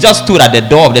 He just stood at the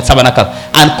door of the tabernacle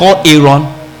and called Aaron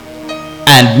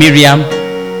and Miriam,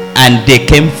 and they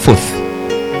came forth.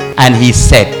 And he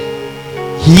said,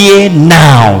 hear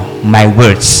now my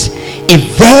words.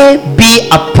 If there be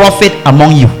a prophet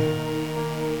among you,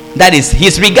 that is,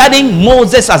 he's regarding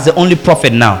Moses as the only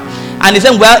prophet now. And he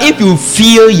said, well, if you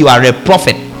feel you are a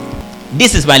prophet,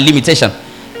 this is my limitation.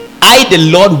 I, the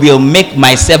Lord, will make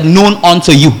myself known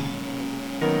unto you.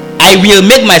 I will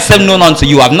make myself known unto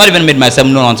you. I've not even made myself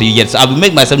known unto you yet. So I will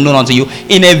make myself known unto you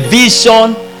in a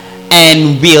vision,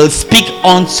 and will speak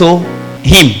unto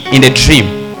him in a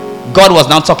dream. God was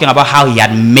now talking about how he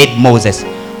had made Moses.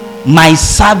 My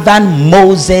servant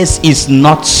Moses is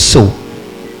not so,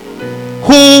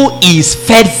 who is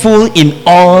faithful in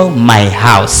all my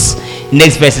house.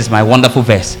 Next verse is my wonderful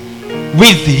verse.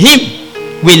 With him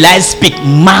will I speak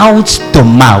mouth to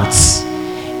mouth,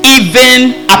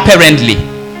 even apparently,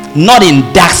 not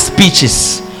in dark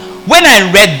speeches. When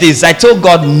I read this, I told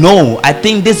God, no, I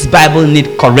think this Bible needs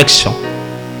correction.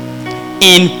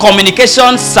 In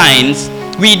communication science,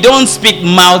 we don't speak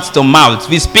mouth to mouth,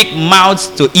 we speak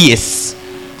mouth to ears.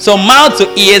 So mouth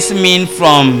to ears mean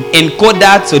from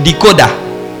encoder to decoder.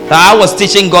 So I was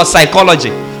teaching God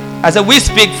psychology. I said we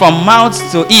speak from mouth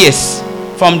to ears,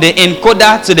 from the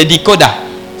encoder to the decoder.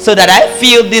 So that I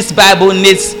feel this Bible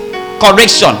needs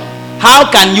correction. How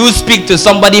can you speak to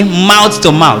somebody mouth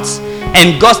to mouth?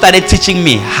 And God started teaching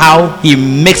me how he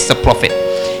makes a prophet.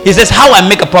 He says, how I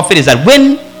make a prophet is that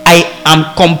when I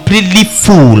am completely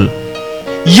full,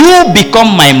 you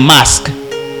become my mask,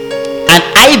 and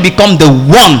I become the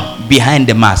one behind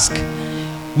the mask.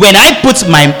 When I put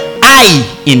my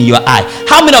eye in your eye.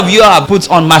 How many of you have put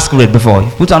on masquerade before?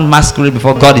 You've put on masquerade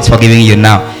before. God is forgiving you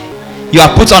now. You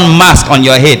have put on mask on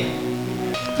your head.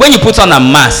 When you put on a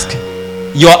mask,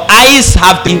 your eyes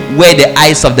have to be where the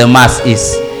eyes of the mask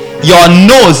is. Your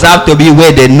nose have to be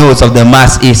where the nose of the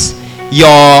mask is.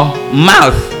 Your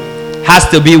mouth has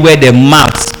to be where the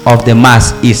mouth of the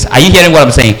mask is. Are you hearing what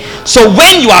I'm saying? So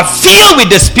when you are filled with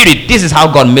the Spirit, this is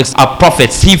how God makes our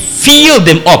prophets. He fills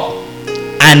them up,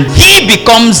 and he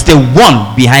becomes the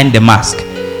one behind the mask.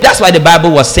 That's why the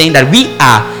Bible was saying that we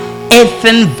are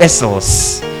earthen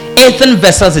vessels. Earthen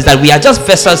vessels is that we are just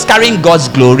vessels carrying God's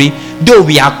glory, though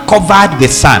we are covered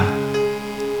with sand.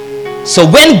 So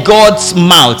when God's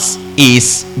mouth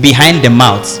is behind the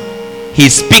mouth, he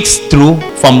speaks through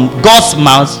from God's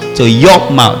mouth to your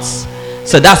mouth.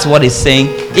 So that's what he's saying.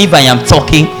 If I am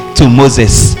talking to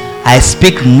Moses, I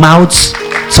speak mouth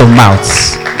to mouth.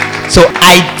 So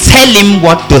I tell him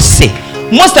what to say.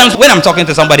 Most times when I'm talking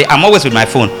to somebody, I'm always with my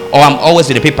phone, or I'm always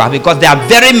with the paper, because there are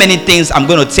very many things I'm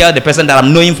going to tell the person that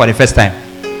I'm knowing for the first time.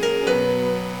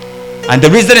 And the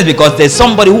reason is because there's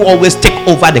somebody who always take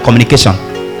over the communication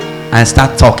and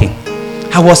start talking.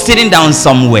 I was sitting down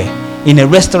somewhere in a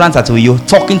restaurant at Uyo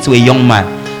talking to a young man,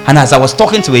 and as I was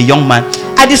talking to a young man,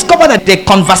 I discovered that the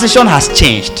conversation has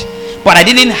changed, but I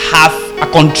didn't have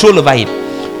a control over it.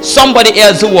 Somebody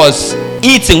else who was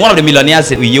eating, one of the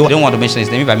millionaires at Uyo, I don't want to mention his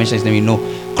name. If I mention his name, you know,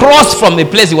 crossed from the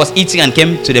place he was eating and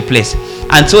came to the place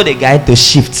and told the guy to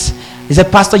shift. He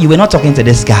said, Pastor, you were not talking to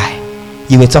this guy,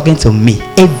 you were talking to me.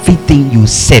 Everything you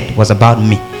said was about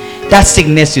me. That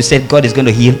sickness you said God is going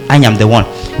to heal, I am the one.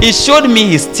 He showed me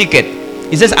his ticket.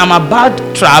 He says, I'm about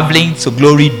traveling to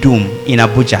Glory Dome in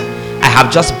Abuja. I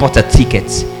have just bought a ticket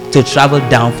to travel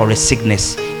down for a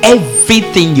sickness.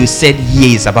 Everything you said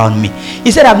here is about me.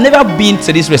 He said, I've never been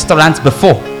to this restaurant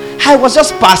before. I was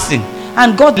just passing,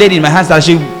 and God laid in my hands that I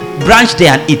should branch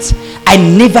there and eat. I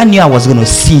never knew I was going to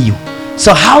see you.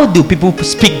 So how do people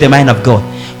speak the mind of God?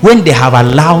 When they have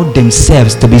allowed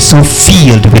themselves to be so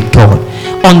filled with God,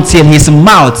 until his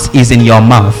mouth is in your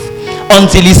mouth,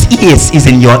 until his ears is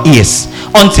in your ears,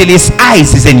 until his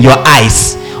eyes is in your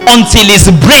eyes, until his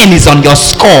brain is on your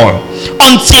skull,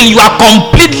 until you are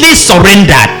completely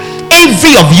surrendered.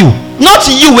 Every of you, not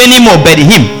you anymore, but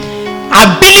him.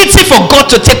 Ability for God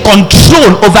to take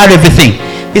control over everything.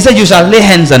 He said, you shall lay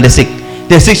hands on the sick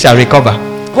shall recover.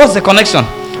 What's the connection?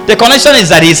 The connection is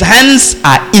that his hands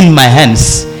are in my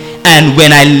hands. And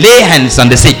when I lay hands on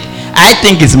the sick, I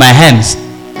think it's my hands,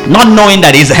 not knowing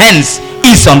that his hands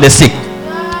is on the sick,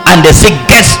 and the sick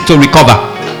gets to recover,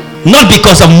 not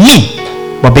because of me,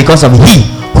 but because of he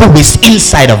who is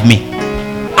inside of me.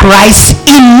 Christ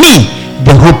in me,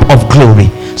 the hope of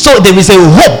glory. So there is a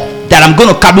hope that I'm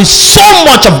going to carry so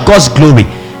much of God's glory.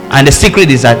 And the secret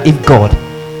is that if God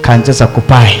can just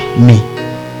occupy me,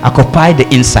 occupy the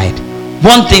inside,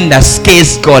 one thing that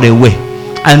scares God away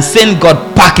and send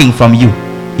God packing from you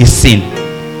is sin.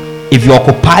 If you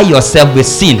occupy yourself with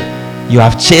sin, you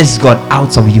have chased God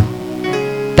out of you.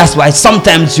 That's why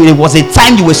sometimes there was a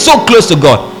time you were so close to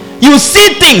God. You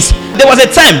see things. There was a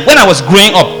time when I was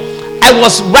growing up. I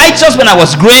was righteous when I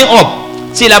was growing up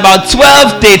till about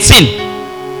 12,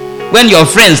 13, when your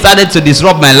friends started to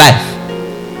disrupt my life.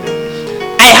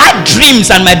 I had dreams,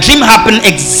 and my dream happened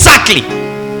exactly.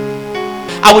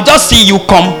 I would just see you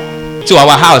come to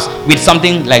our house with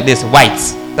something like this, white.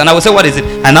 And I would say, what is it?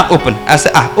 And I open. I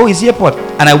say, it's earpod.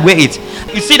 And I wear it.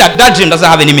 You see that dream doesn't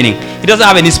have any meaning. It doesn't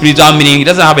have any spiritual meaning. It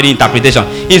doesn't have any interpretation.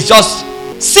 It's just,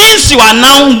 since you are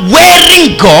now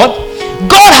wearing God,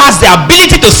 God has the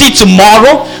ability to see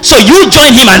tomorrow. So you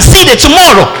join him and see the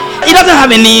tomorrow. It doesn't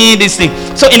have any this thing.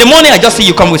 So in the morning, I just see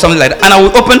you come with something like that. And I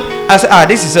will open. I say,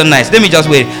 this is so nice. Let me just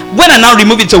wear it. When I now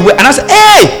remove it to wear, and I say,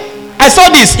 hey, I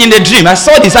saw this in the dream. I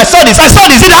saw this. It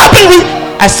happened.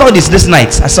 I saw this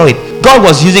night. I saw it. God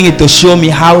was using it to show me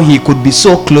how he could be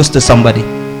so close to somebody.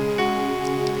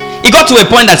 It got to a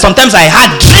point that sometimes I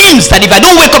had dreams that if I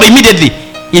don't wake up immediately,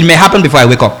 it may happen before I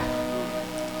wake up.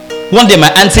 One day my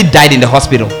auntie died in the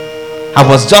hospital. I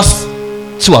was just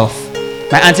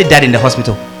 12. My auntie died in the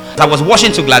hospital. I was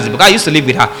washing two glasses because I used to live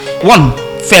with her. One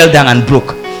fell down and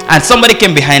broke. And somebody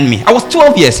came behind me. I was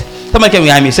 12 years. Somebody came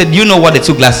behind me and said, do you know what the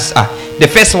two glasses are? The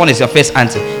first one is your first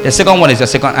auntie. The second one is your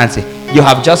second auntie. You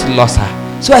have just lost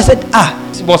her. So I said,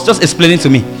 she was just explaining to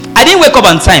me. I didn't wake up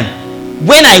on time.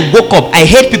 When I woke up, I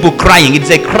heard people crying. It's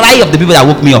a cry of the people that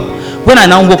woke me up. When I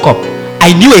now woke up,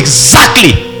 I knew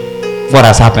exactly what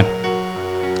has happened.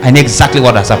 I knew exactly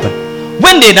what has happened.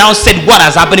 When they now said what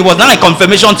has happened, it was not a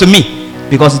confirmation to me,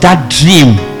 because that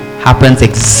dream happens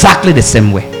exactly the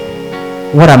same way.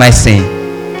 What am I saying?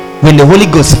 When the Holy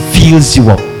Ghost fills you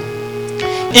up.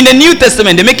 In the New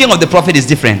Testament, the making of the prophet is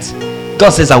different. God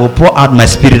says, I will pour out my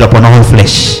spirit upon all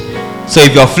flesh. So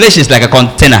if your flesh is like a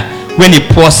container, when he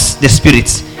pours the spirit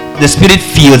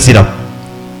fills it up.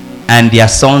 And their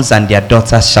sons and their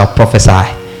daughters shall prophesy.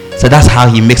 So that's how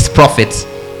he makes prophets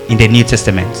in the New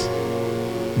Testament.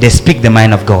 They speak the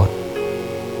mind of God.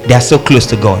 They are so close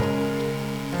to God.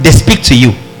 They speak to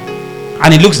you,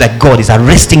 and it looks like God is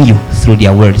arresting you through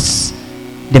their words.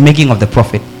 The making of the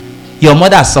prophet. Your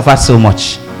mother has suffered so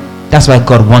much. That's why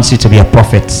God wants you to be a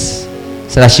prophet,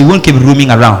 so that she won't keep roaming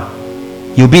around.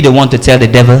 You'll be the one to tell the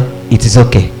devil, it is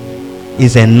okay.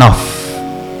 It's enough.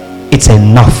 It's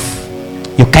enough.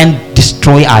 You can't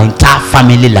destroy our entire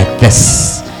family like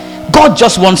this. God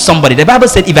just wants somebody. The Bible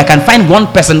said, if I can find one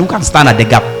person who can stand at the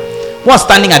gap. What's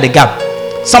standing at the gap?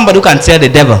 Somebody who can tell the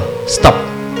devil, stop.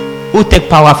 Who take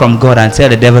power from God and tell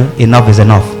the devil, enough is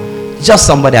enough. Just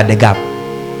somebody at the gap.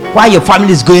 Why your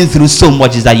family is going through so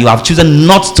much is that you have chosen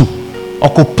not to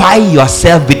occupy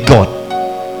yourself with God.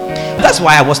 That's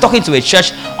why I was talking to a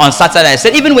church on Saturday. I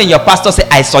said, even when your pastor said,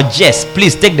 I suggest,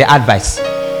 please take the advice.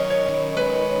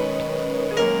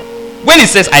 When he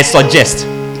says, I suggest,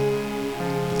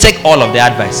 take all of the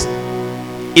advice.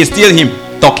 It's still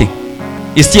him talking.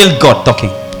 It's still God talking.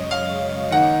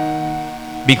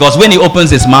 Because when he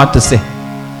opens his mouth to say,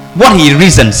 what he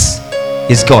reasons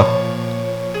is God.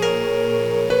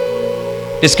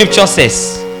 The scripture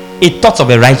says, a thought of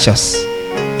a righteous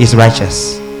is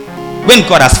righteous. When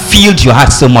God has filled your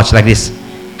heart so much like this,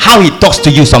 how he talks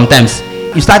to you sometimes,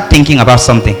 you start thinking about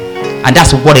something. And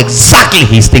that's what exactly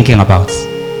he's thinking about.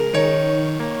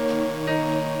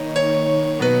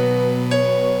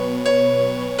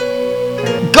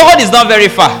 God is not very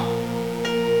far.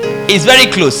 He's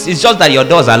very close. It's just that your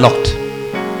doors are locked.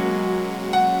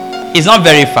 It's not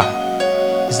very far.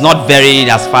 It's not very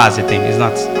as far as you think. It's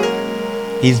not.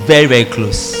 He's very, very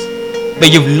close.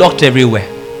 But you've locked everywhere.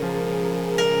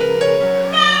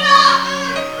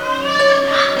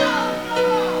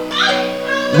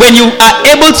 When you are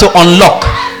able to unlock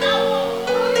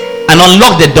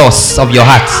the doors of your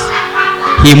heart,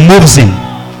 he moves in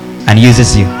and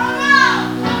uses you.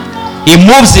 He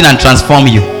moves in and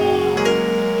transforms you.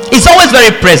 It's always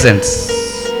very present.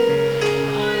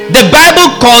 The Bible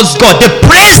calls God the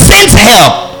present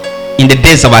help in the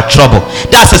days of our trouble.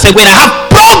 That's to say, when I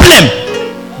have problem,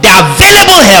 the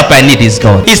available help I need is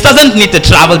God. He doesn't need to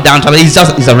travel down. He's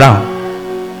around.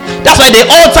 That's why the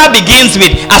altar begins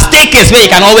with a staircase where he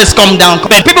can always come down.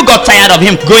 When people got tired of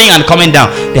him going and coming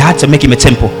down, they had to make him a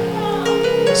temple.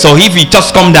 So if he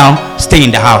just come down, stay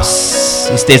in the house.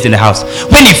 He stays in the house.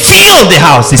 When he fills the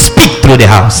house, he speaks through the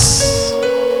house.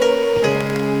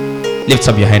 Lift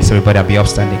up your hands, everybody. I'll be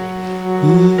upstanding.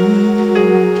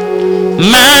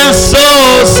 My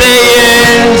soul say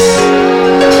yes.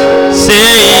 Say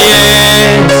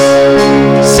yes.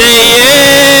 Say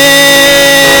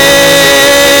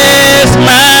yes.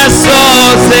 My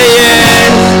soul say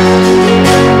yes.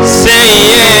 Say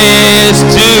yes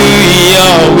to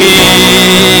your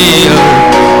will.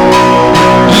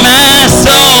 My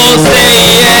soul say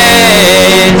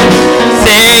yes.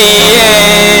 Say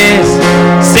yes.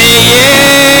 Say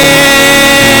yes.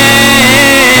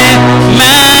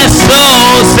 My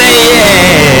soul say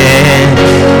yes.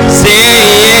 Say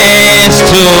yes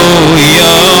to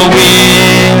your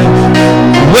will.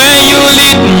 Where you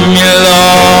lead me,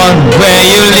 Lord, where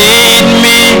you lead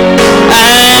me,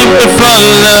 I will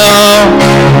follow.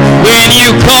 When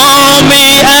you call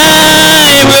me,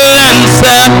 I will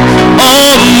answer.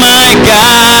 Oh my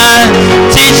God,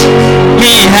 teach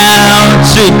me how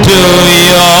to do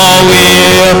your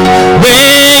will.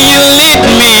 Where you lead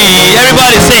me,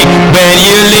 everybody sing. Where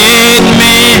you lead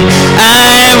me,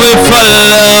 I will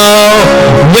follow.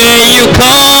 Where you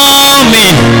call me,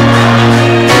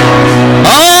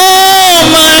 oh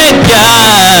my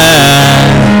God.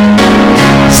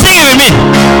 Sing it with me.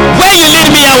 Where you lead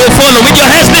me, I will follow. With your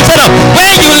hands lifted up.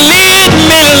 Where you lead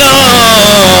me,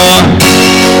 Lord.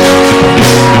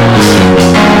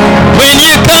 When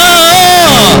you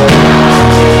call,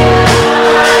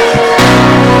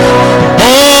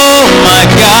 oh my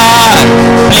God,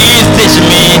 please teach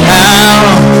me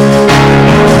how.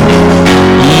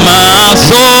 My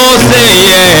soul say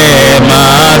yeah,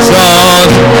 my soul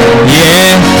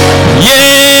yeah,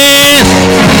 yes,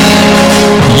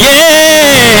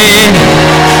 yeah,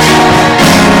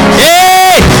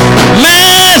 hey,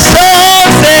 my soul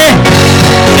say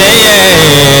yeah.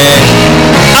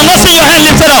 I'm not seeing your hand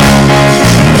lifted up.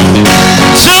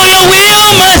 To your will,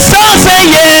 my soul say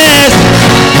yes.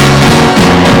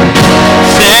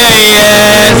 Say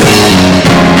yes.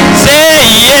 Say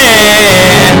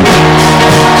yeah.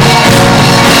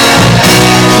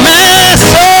 My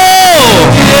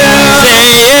soul say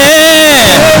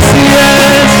yes.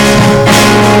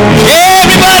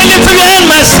 Everybody lift up your hand.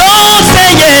 My soul say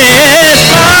yes.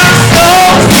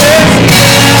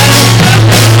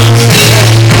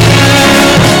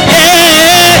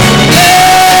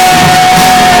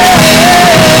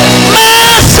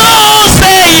 My soul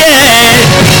say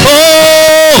yes.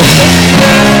 Oh,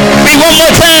 me one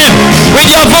more time with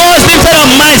your voice lifted up.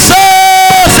 My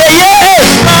soul say yes.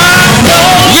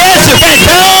 Yes, you can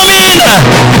come in.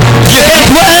 You can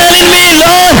dwell in me,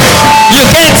 Lord. You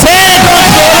can take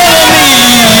control of me.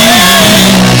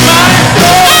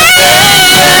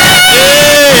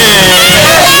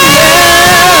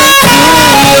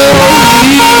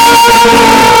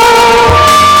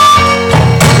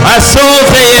 My soul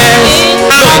say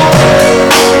yes.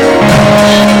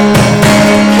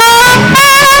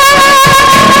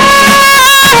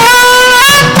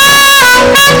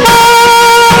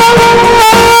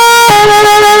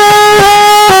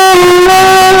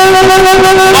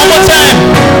 One more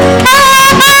time.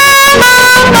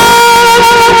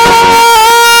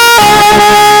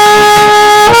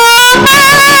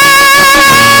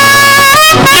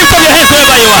 Lift up your hands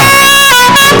wherever you are.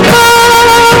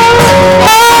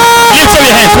 Lift up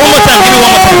your hands. One more time. Give me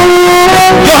one more time.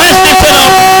 Your hands lifted up.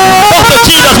 Talk to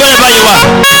Jesus wherever you are.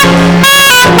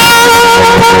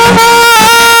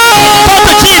 Talk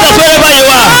to Jesus wherever you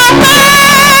are.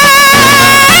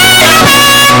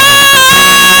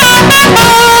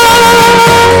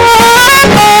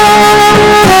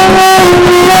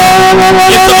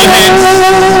 Lift up your hands.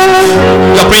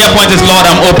 Your prayer point is, Lord,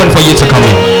 I'm open for you to come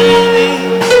in.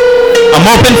 I'm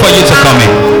open for you to come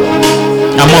in.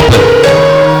 I'm open.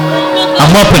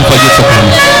 I'm open for you to come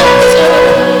in.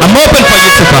 I'm open for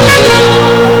you to come in.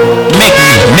 Make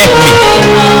me.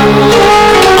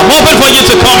 I'm open for you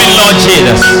to come in, Lord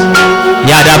Jesus.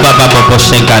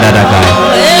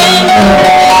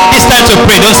 It's time to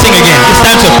pray. Don't sing again. It's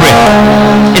time to pray.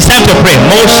 It's time to pray.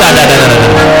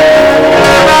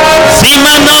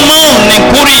 Sima nomo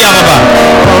nekuria baba.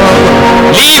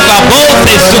 Liva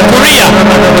bote sukuria.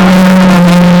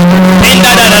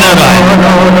 Penda da da da ba.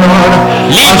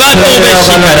 Liva dobe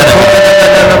shika da da.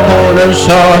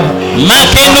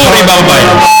 Makenuri baba.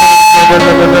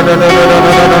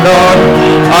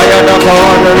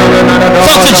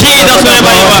 Talk to Jesus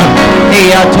wherever you are.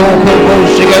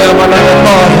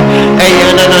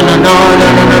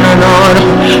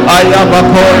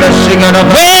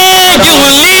 Where you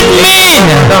lead me,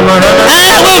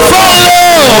 I will follow.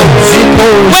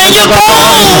 When you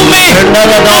call me,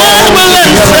 I will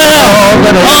answer. Oh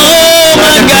my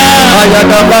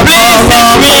God, please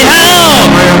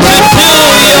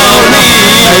teach me how to do your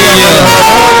will.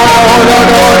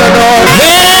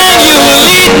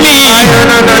 When you lead me,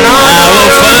 I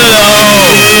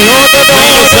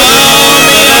will follow.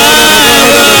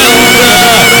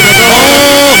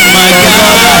 When you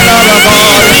call me, I will answer. Oh my God,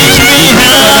 please teach me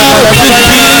how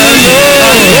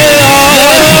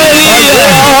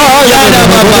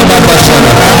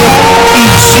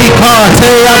to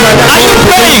Are you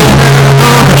praying?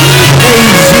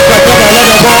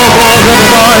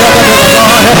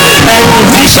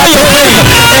 Make sure you're praying.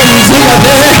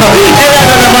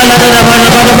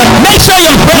 Make sure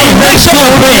you're praying. Make sure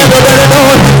you're praying.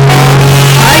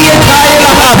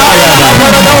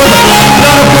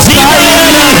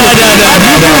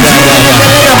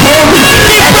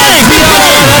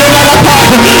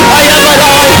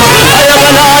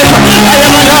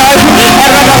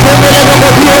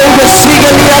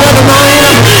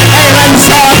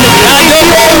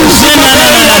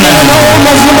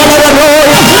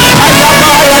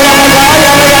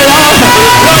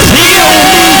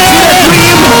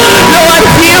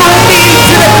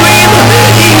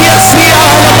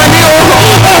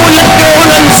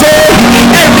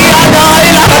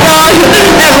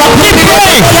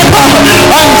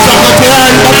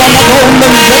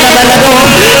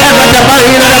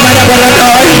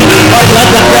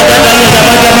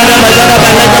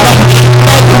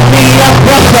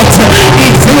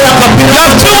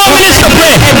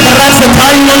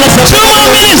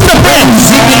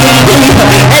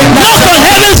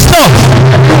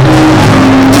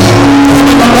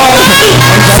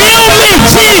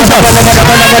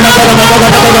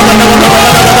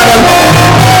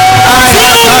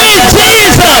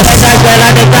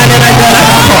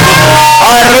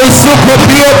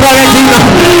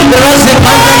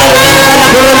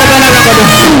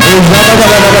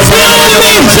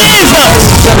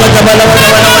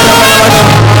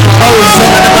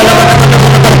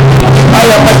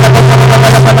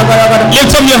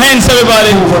 Lift up your hands,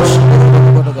 everybody.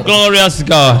 Glorious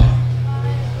God.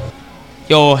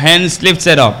 Your hands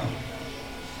lifted up.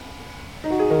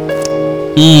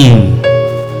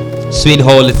 Sweet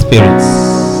Holy Spirit.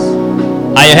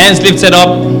 Are your hands lifted up?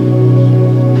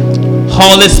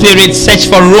 Holy Spirit, search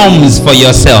for rooms for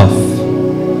yourself.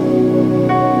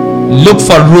 Look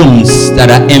for rooms that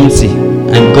are empty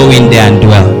and go in there and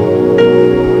dwell.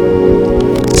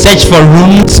 Search for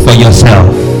rooms for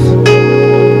yourself.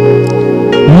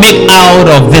 Make out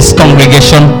of this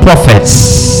congregation prophets.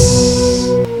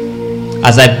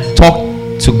 As I talk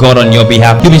to God on your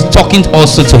behalf, you'll be talking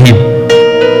also to Him.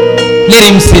 Let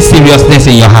Him see seriousness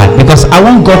in your heart, because I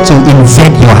want God to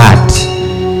invade your heart.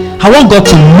 I want God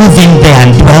to move in there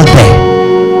and dwell there.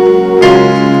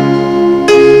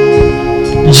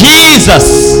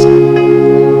 Jesus,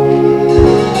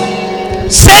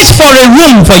 search for a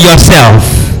room for yourself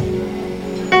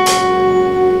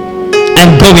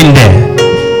and go in there.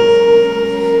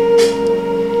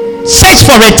 Search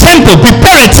for a temple,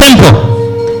 prepare a temple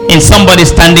in somebody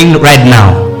standing right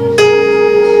now.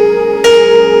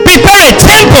 Prepare a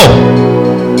temple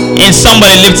in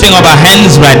somebody lifting up our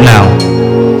hands right now.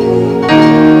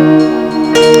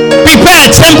 Prepare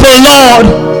a temple, Lord,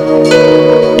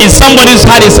 in somebody whose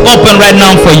heart is open right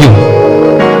now for you.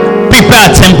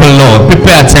 Prepare a temple, Lord.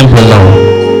 Prepare a temple,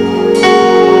 Lord.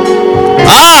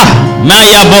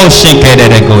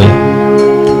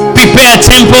 Prepare a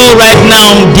temple right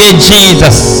now, dear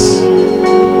Jesus.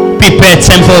 Prepare a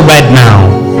temple right now.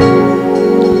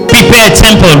 Prepare a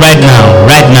temple right now,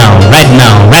 right now, right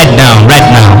now, right now, right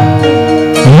now.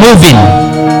 Move in.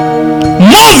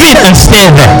 Move in and stay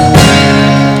there.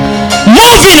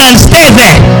 Move in and stay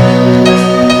there.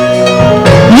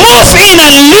 Move in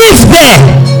and live there.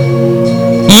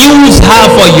 Use her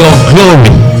for your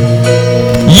glory.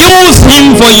 Use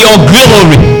him for your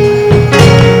glory.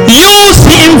 Use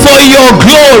him for your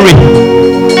glory.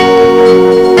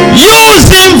 Use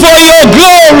him for your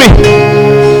glory.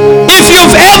 If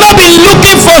you've ever been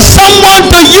looking for someone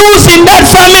to use in that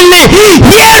family,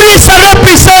 here is a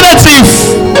representative.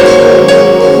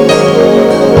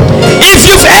 If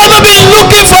you've ever been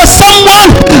looking for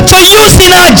someone to use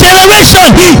in our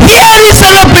generation, here is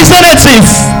a representative.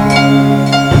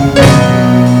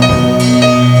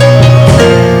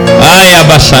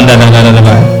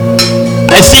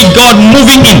 I see God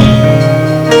moving in.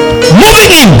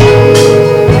 Moving in.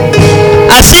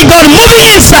 I see God moving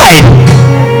inside.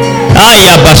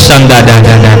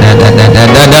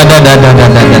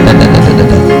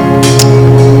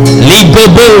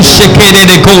 Ligobo shekere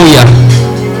de goya.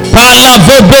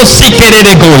 Palavobo sikere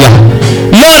de goya.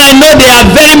 Lord, I know there are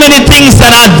very many things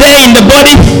that are there in the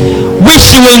body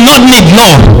which you will not need,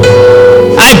 Lord.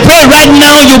 I pray right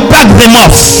now you pack them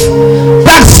off.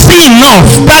 Pack sin off.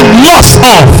 Pack lust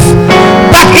off.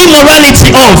 Pack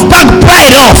immorality off. Pack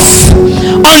pride off.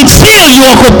 Until you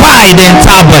occupy the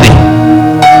entire body.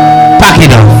 Pack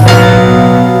it off.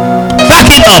 Pack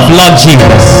it off, Lord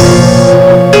Jesus.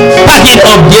 Pack it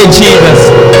up, dear Jesus.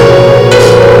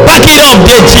 Pack it up,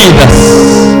 dear Jesus.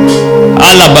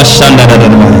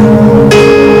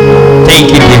 Thank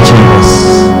you, dear Jesus.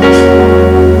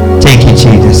 Thank you,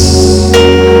 Jesus.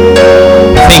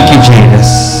 Thank you, Jesus.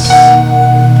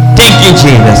 Thank you,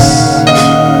 Jesus.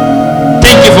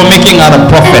 Thank you for making out a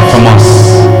prophet from us.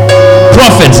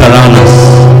 Prophets around us.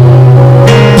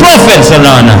 Prophets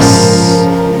around us.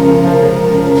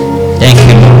 Thank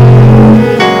you, Lord.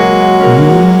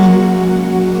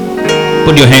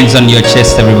 Put your hands on your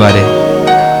chest, everybody.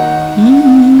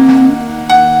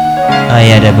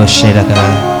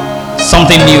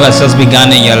 Something new has just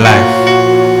begun in your life.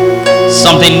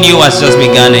 Something new has just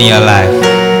begun in your life.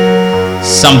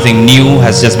 Something new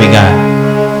has just begun.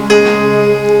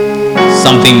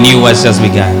 Something new has just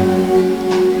begun.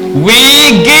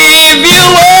 We give you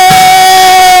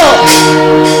all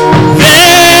the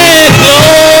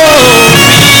glory.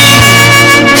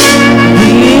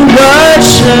 We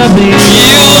worship you.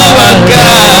 You are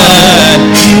God.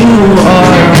 You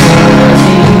are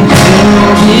worthy to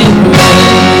be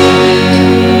praised.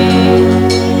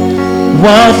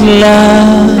 What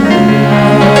love,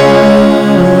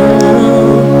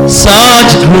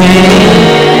 such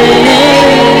grace.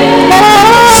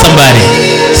 Somebody,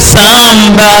 somewhere,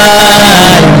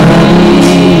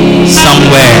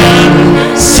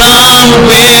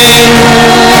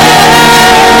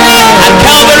 at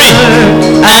Calvary,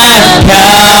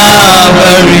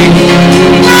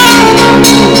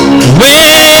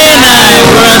 when I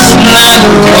was not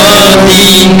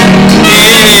worthy,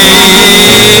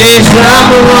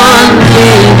 someone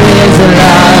gave his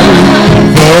life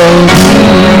for me.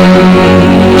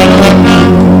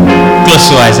 Close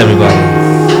your eyes, everybody.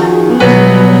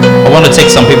 I want to take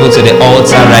some people to the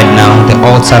altar right now, the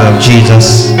altar of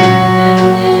Jesus,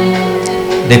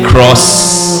 the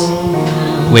cross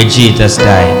where Jesus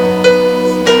died.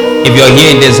 If you're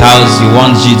here in this house, you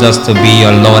want Jesus to be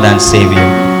your Lord and Savior,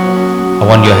 I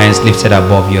want your hands lifted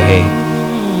above your head.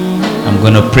 I'm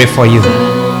going to pray for you.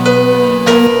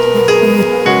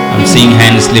 I'm seeing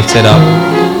hands lifted up.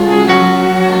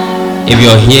 If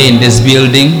you're here in this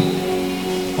building,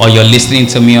 or you're listening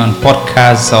to me on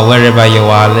podcasts, or wherever you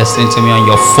are listening to me on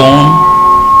your phone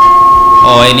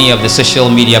or any of the social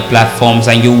media platforms,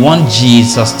 and you want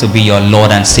Jesus to be your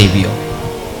Lord and Savior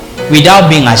without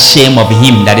being ashamed of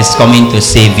him that is coming to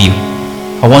save you,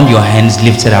 I want your hands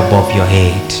lifted above your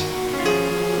head.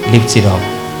 Lift it up.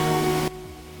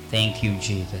 Thank you,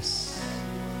 Jesus.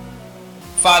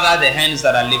 Father, the hands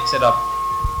that are lifted up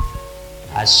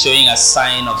are showing a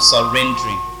sign of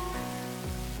surrendering.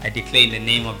 I declare in the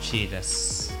name of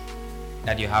Jesus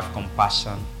that you have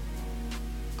compassion.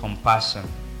 Compassion.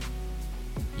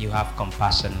 You have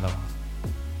compassion, Lord.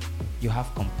 You have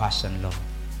compassion, Lord.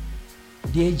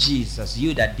 Dear Jesus,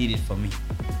 you that did it for me,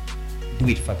 do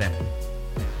it for them.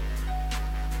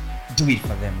 Do it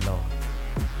for them, Lord.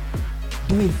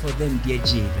 Do it for them, dear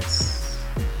Jesus.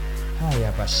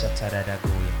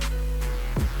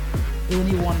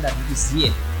 Anyone that is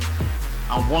here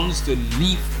and wants to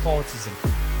leave cultism,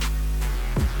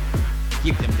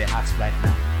 give them their hearts right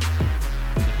now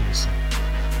to do so.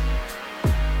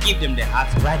 Give them their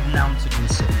hearts right now to do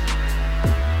so.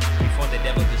 Before the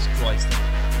devil destroys them.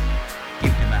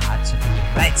 Give them a heart to do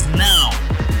it right now.